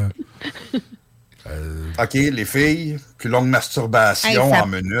 là. OK, les filles, plus longue masturbation en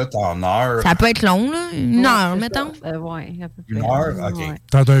minutes, en heures. Ça peut être long, là. Une heure, mettons. Oui, à peu près. Une heure? OK. Ouais.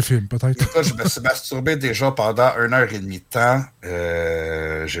 T'as un film, peut-être. Écoute, je me suis masturbé déjà pendant 1h30 de temps.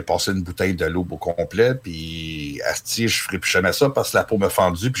 J'ai passé une bouteille de l'eau au complet, puis asti, je ferai plus jamais ça parce que la peau m'a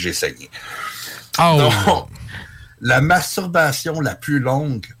fendu, puis j'ai saigné. Oh. Donc, la masturbation la plus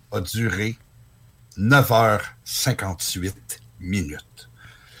longue a duré 9h58 minutes.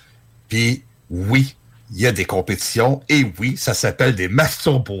 Puis, oui, il y a des compétitions, et oui, ça s'appelle des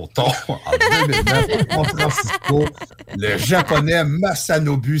masturbotons. En 2009, à San Francisco, le japonais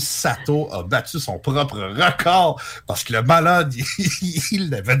Masanobu Sato a battu son propre record, parce que le malade, il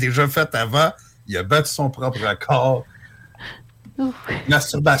l'avait déjà fait avant, il a battu son propre record.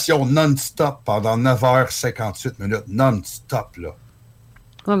 Masturbation non-stop pendant 9h58 minutes, non-stop, là.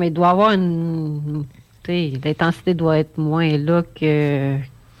 Oui, mais il doit avoir une... L'intensité doit être moins là que...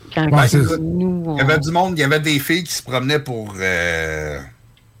 Quand nous, Il y avait du monde, il y avait des filles qui se promenaient pour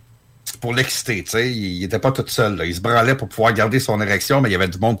pour l'exciter, tu sais. Il était pas tout seul, là. Il se branlait pour pouvoir garder son érection, mais il y avait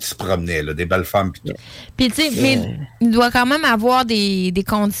du monde qui se promenait, là, des belles femmes pis tout. Puis, tu sais, mais il doit quand même avoir des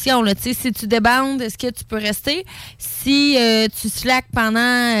conditions, là. Tu sais, si tu débandes, est-ce que tu peux rester? Si tu slack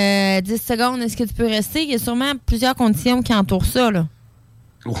pendant 10 secondes, est-ce que tu peux rester? Il y a sûrement plusieurs conditions qui entourent ça, là.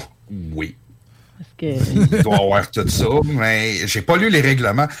 Oui. Il doit avoir tout ça, mais j'ai pas lu les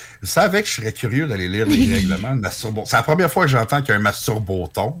règlements. Je savais que je serais curieux d'aller lire les règlements de masturboton. C'est la première fois que j'entends qu'il y a un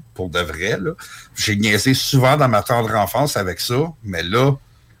masturboton, pour de vrai, là. J'ai niaisé souvent dans ma tendre enfance avec ça, mais là,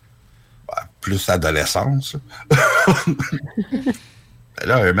 plus adolescence.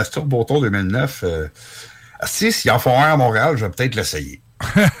 Là, un masturboton 2009, s'ils en font un à Montréal, je vais peut-être l'essayer.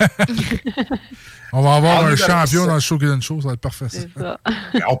 On va avoir un champion dans le show qui donne show, ça va être parfait. Ça.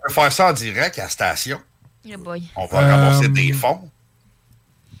 On peut faire ça en direct à la station. Yeah boy. On va ramasser des fonds.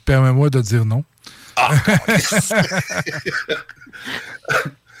 Permets-moi de dire non.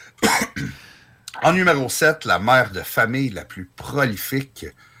 En numéro 7, la mère de famille la plus prolifique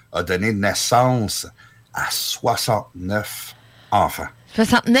a donné naissance à 69 enfants.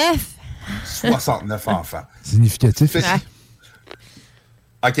 69? 69 enfants. Significatif.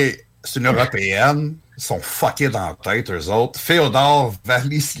 OK. C'est une Européenne. Ils sont fuckés dans la tête, eux autres. Féodor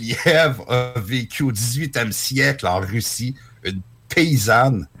Valisliev a vécu au 18e siècle en Russie. Une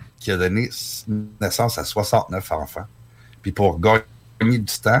paysanne qui a donné naissance à 69 enfants. Puis pour gagner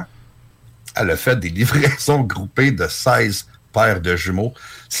du temps, elle a fait des livraisons groupées de 16 paires de jumeaux,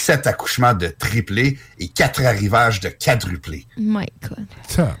 7 accouchements de triplés et 4 arrivages de quadruplés. My God.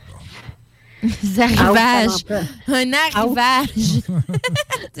 Ça. Des arrivages. Un arrivage.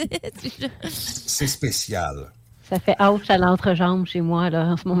 C'est spécial. Ça fait ouch à l'entrejambe chez moi, là,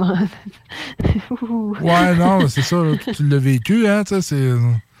 en ce moment. Ouais, non, c'est ça. Là, tu l'as vécu, hein, tu sais,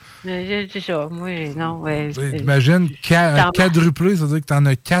 c'est ça. Moi, non, ouais. Imagine, quadruplé, ça veut dire que t'en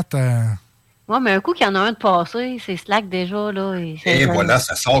as 4 à... Ouais, mais un coup qu'il y en a un de passé, c'est slack déjà, là. Et voilà,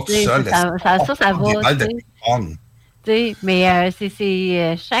 ça sort tout seul. Ça va. Des balles de ping-pong. Mais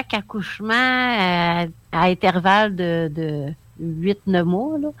c'est chaque accouchement à intervalle de 8-9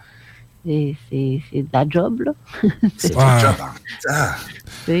 mois, là. C'est de la job, là. C'est un job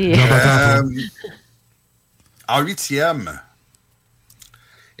en 8e.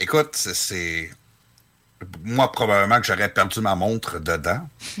 Écoute, c'est... Moi, probablement que j'aurais perdu ma montre dedans.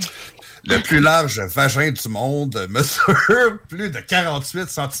 Le plus large vagin du monde mesure plus de 48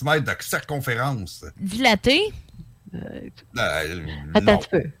 cm de circonférence. Dilaté? Attends un petit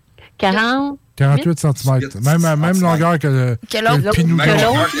peu. 48 cm. Même longueur que le pinou. Que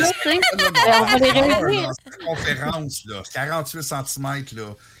l'autre, là, tu sais. On va les réunir. Circonférence, là. 48 cm, là.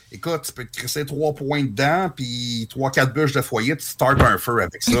 Écoute, tu peux te crisser 3 points dedans, puis 3-4 bûches de foyer, tu startes un feu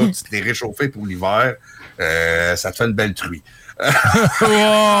avec ça, tu t'es réchauffé pour l'hiver, ça te fait une belle truie.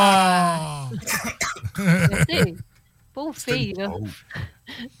 Pauvre fille, là.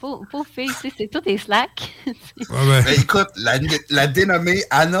 Pauvre fille, c'est tout est slack. Mais écoute, la dénommée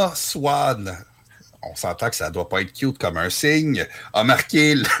Anna Swan, on s'entend que ça doit pas être cute comme un signe, a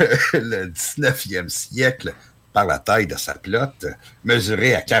marqué le 19e siècle par la taille de sa plotte,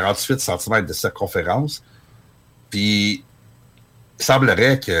 mesurée à 48 cm de circonférence. Puis, il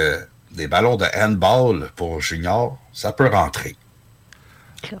semblerait que des ballons de handball pour junior, ça peut rentrer.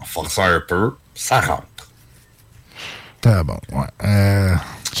 En forçant un peu, ça rentre. T'as bon, ouais.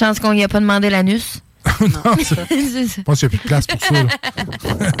 Chance qu'on lui a pas demandé l'anus. Non, je pense qu'il n'y a plus de place pour ça.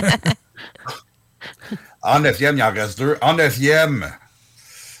 En 9e, il en reste 2. En 9e,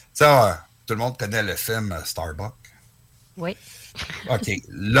 ça, tout le monde connaît le film Starbuck. Oui. OK.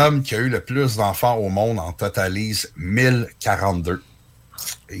 L'homme qui a eu le plus d'enfants au monde en totalise 1042.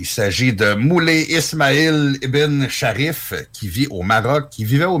 Il s'agit de Moulay Ismail Ibn Sharif, qui vivait au Maroc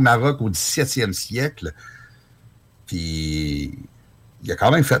au 17e siècle. Puis, il a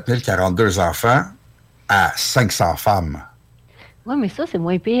quand même fait 1042 enfants à 500 femmes. Oui, mais ça, c'est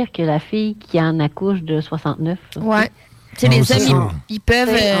moins pire que la fille qui en accouche de 69. Là. Ouais. Tu sais, les hommes, ils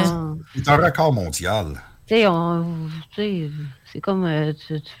peuvent... C'est un record mondial. Tu sais, c'est comme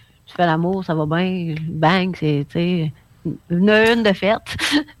tu fais l'amour, ça va bien, bang, c'est, tu sais, une de fête,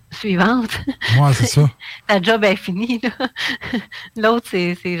 suivante. Ouais, c'est ça. Ta job est finie, là. L'autre,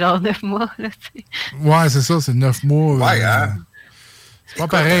 c'est genre 9 mois, là, tu sais. Ouais, c'est ça, c'est 9 mois. Ouais, hein? C'est pas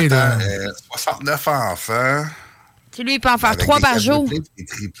pareil, là. 69 enfants. Tu lui, il peut en faire 3 par jour. Des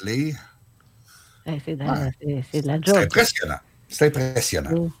triplés. C'est de la job. C'est impressionnant. C'est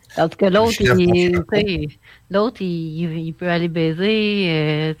impressionnant. Tandis que l'autre, il peut aller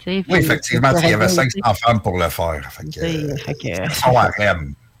baiser. Oui, effectivement, il y avait 500 femmes pour le faire. Ils sont à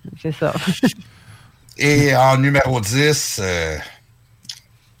REM. C'est ça. Et en numéro 10,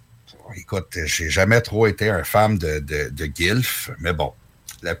 écoute, j'ai jamais trop été un fan de GILF, mais bon,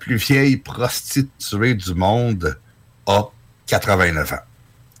 la plus vieille prostituée du monde a 89 ans.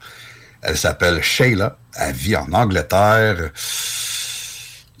 Elle s'appelle Sheila, elle vit en Angleterre.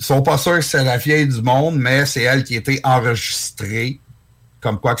 Ils sont pas sûrs que c'est la vieille du monde, mais c'est elle qui a été enregistrée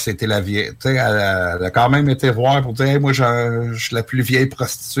comme quoi que c'était la vieille. Tu sais, elle a quand même été voir pour dire hey, moi, je suis la plus vieille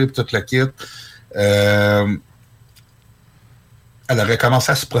prostituée pour tout le kit. Elle aurait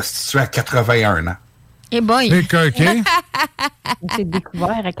commencé à se prostituer à 81 ans. Eh boy! OK. Elle s'est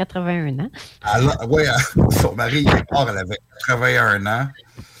découvert à 81 ans. Oui, son mari est mort, elle avait 81 ans.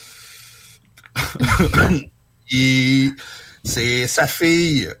 Et c'est sa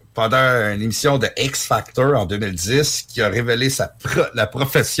fille, pendant une émission de X Factor en 2010, qui a révélé la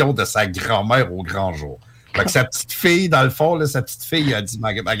profession de sa grand-mère au grand jour. Fait que sa petite fille, dans le fond, là, sa petite fille a dit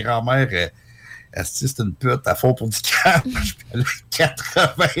ma grand-mère, c'est une pute à fond pour du cash. Elle a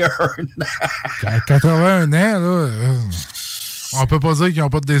 81 ans. À 81 ans, là, on peut pas dire qu'ils n'ont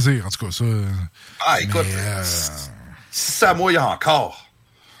pas de désir, en tout cas, ça. Ah, écoute, si ça mouille encore.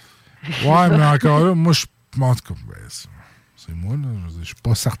 Ouais, mais encore là, moi, en tout cas, c'est moi, là. Je suis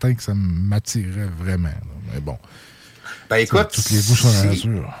pas certain que ça m'attirait vraiment, là. Mais bon. Ben, écoute. Toutes les bouches sont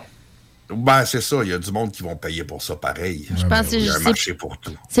rasures. Ben, c'est ça. Il y a du monde qui vont payer pour ça, pareil. Je pense que il y a un marché pour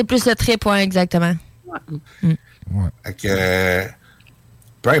tout. C'est plus le trip, ouais, exactement. Ouais. Fait que,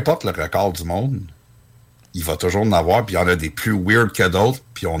 peu importe le record du monde, il va toujours en avoir, puis il y en a des plus weird que d'autres,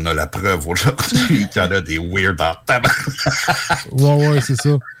 puis on a la preuve aujourd'hui qu'il y en a des weird en tabac. Ouais, c'est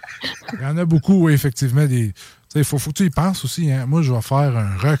ça. Il y en a beaucoup, oui, effectivement. Il faut que tu y penses aussi. Hein. Moi, je vais faire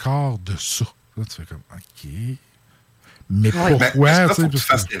un record de ça. Là, tu fais comme, OK. Mais pourquoi? Il faut que tu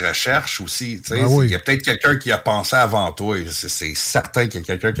fasses des recherches aussi. Il y a peut-être quelqu'un qui a pensé avant toi. C'est certain qu'il y a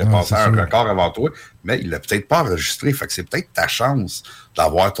quelqu'un qui a pensé à un record avant toi, mais il l'a peut-être pas enregistré. Fait que c'est peut-être ta chance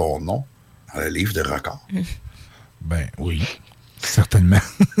d'avoir ton nom dans le livre de records. Ben oui, certainement.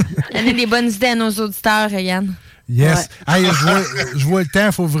 Donnez des bonnes idées à nos auditeurs, Yann. Yes. Ouais. Hey, je vois le temps,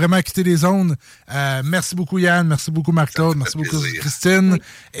 il faut vraiment quitter les zones. Merci beaucoup, Yann. Merci beaucoup, Marc-Claude. Merci beaucoup, Christine. Oui.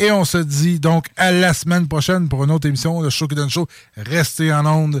 Et on se dit donc à la semaine prochaine pour une autre émission, le Show qui donne show. Restez en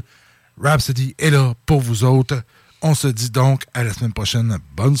onde. Rhapsody est là pour vous autres. On se dit donc à la semaine prochaine.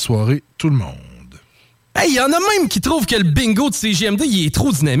 Bonne soirée, tout le monde. Hey, il y en a même qui trouvent que le bingo de CGMD, il est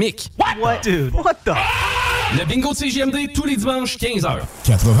trop dynamique. What, dude? What the? Le bingo de CGMD, tous les dimanches, 15h.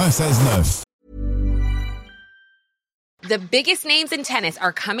 96.9. The biggest names in tennis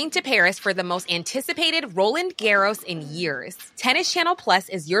are coming to Paris for the most anticipated Roland Garros in years. Tennis Channel Plus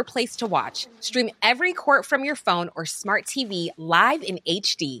is your place to watch. Stream every court from your phone or smart TV live in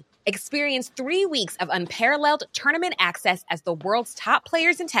HD. Experience 3 weeks of unparalleled tournament access as the world's top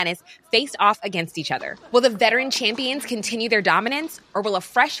players in tennis face off against each other. Will the veteran champions continue their dominance, or will a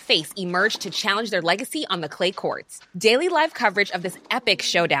fresh face emerge to challenge their legacy on the clay courts? Daily live coverage of this epic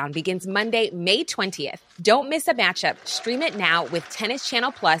showdown begins Monday, May 20th. Don't miss a matchup. Stream it now with Tennis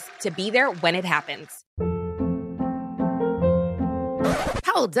Channel Plus to be there when it happens.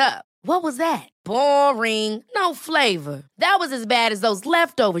 Hold up. What was that? Boring. No flavor. That was as bad as those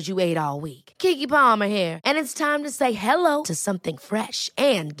leftovers you ate all week. Keke Palmer here, and it's time to say hello to something fresh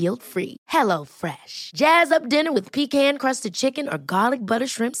and guilt-free. Hello Fresh. Jazz up dinner with pecan-crusted chicken or garlic butter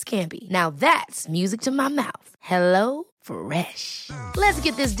shrimp scampi. Now that's music to my mouth. Hello Fresh. Let's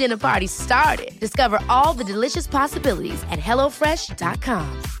get this dinner party started. Discover all the delicious possibilities at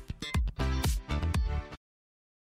HelloFresh.com.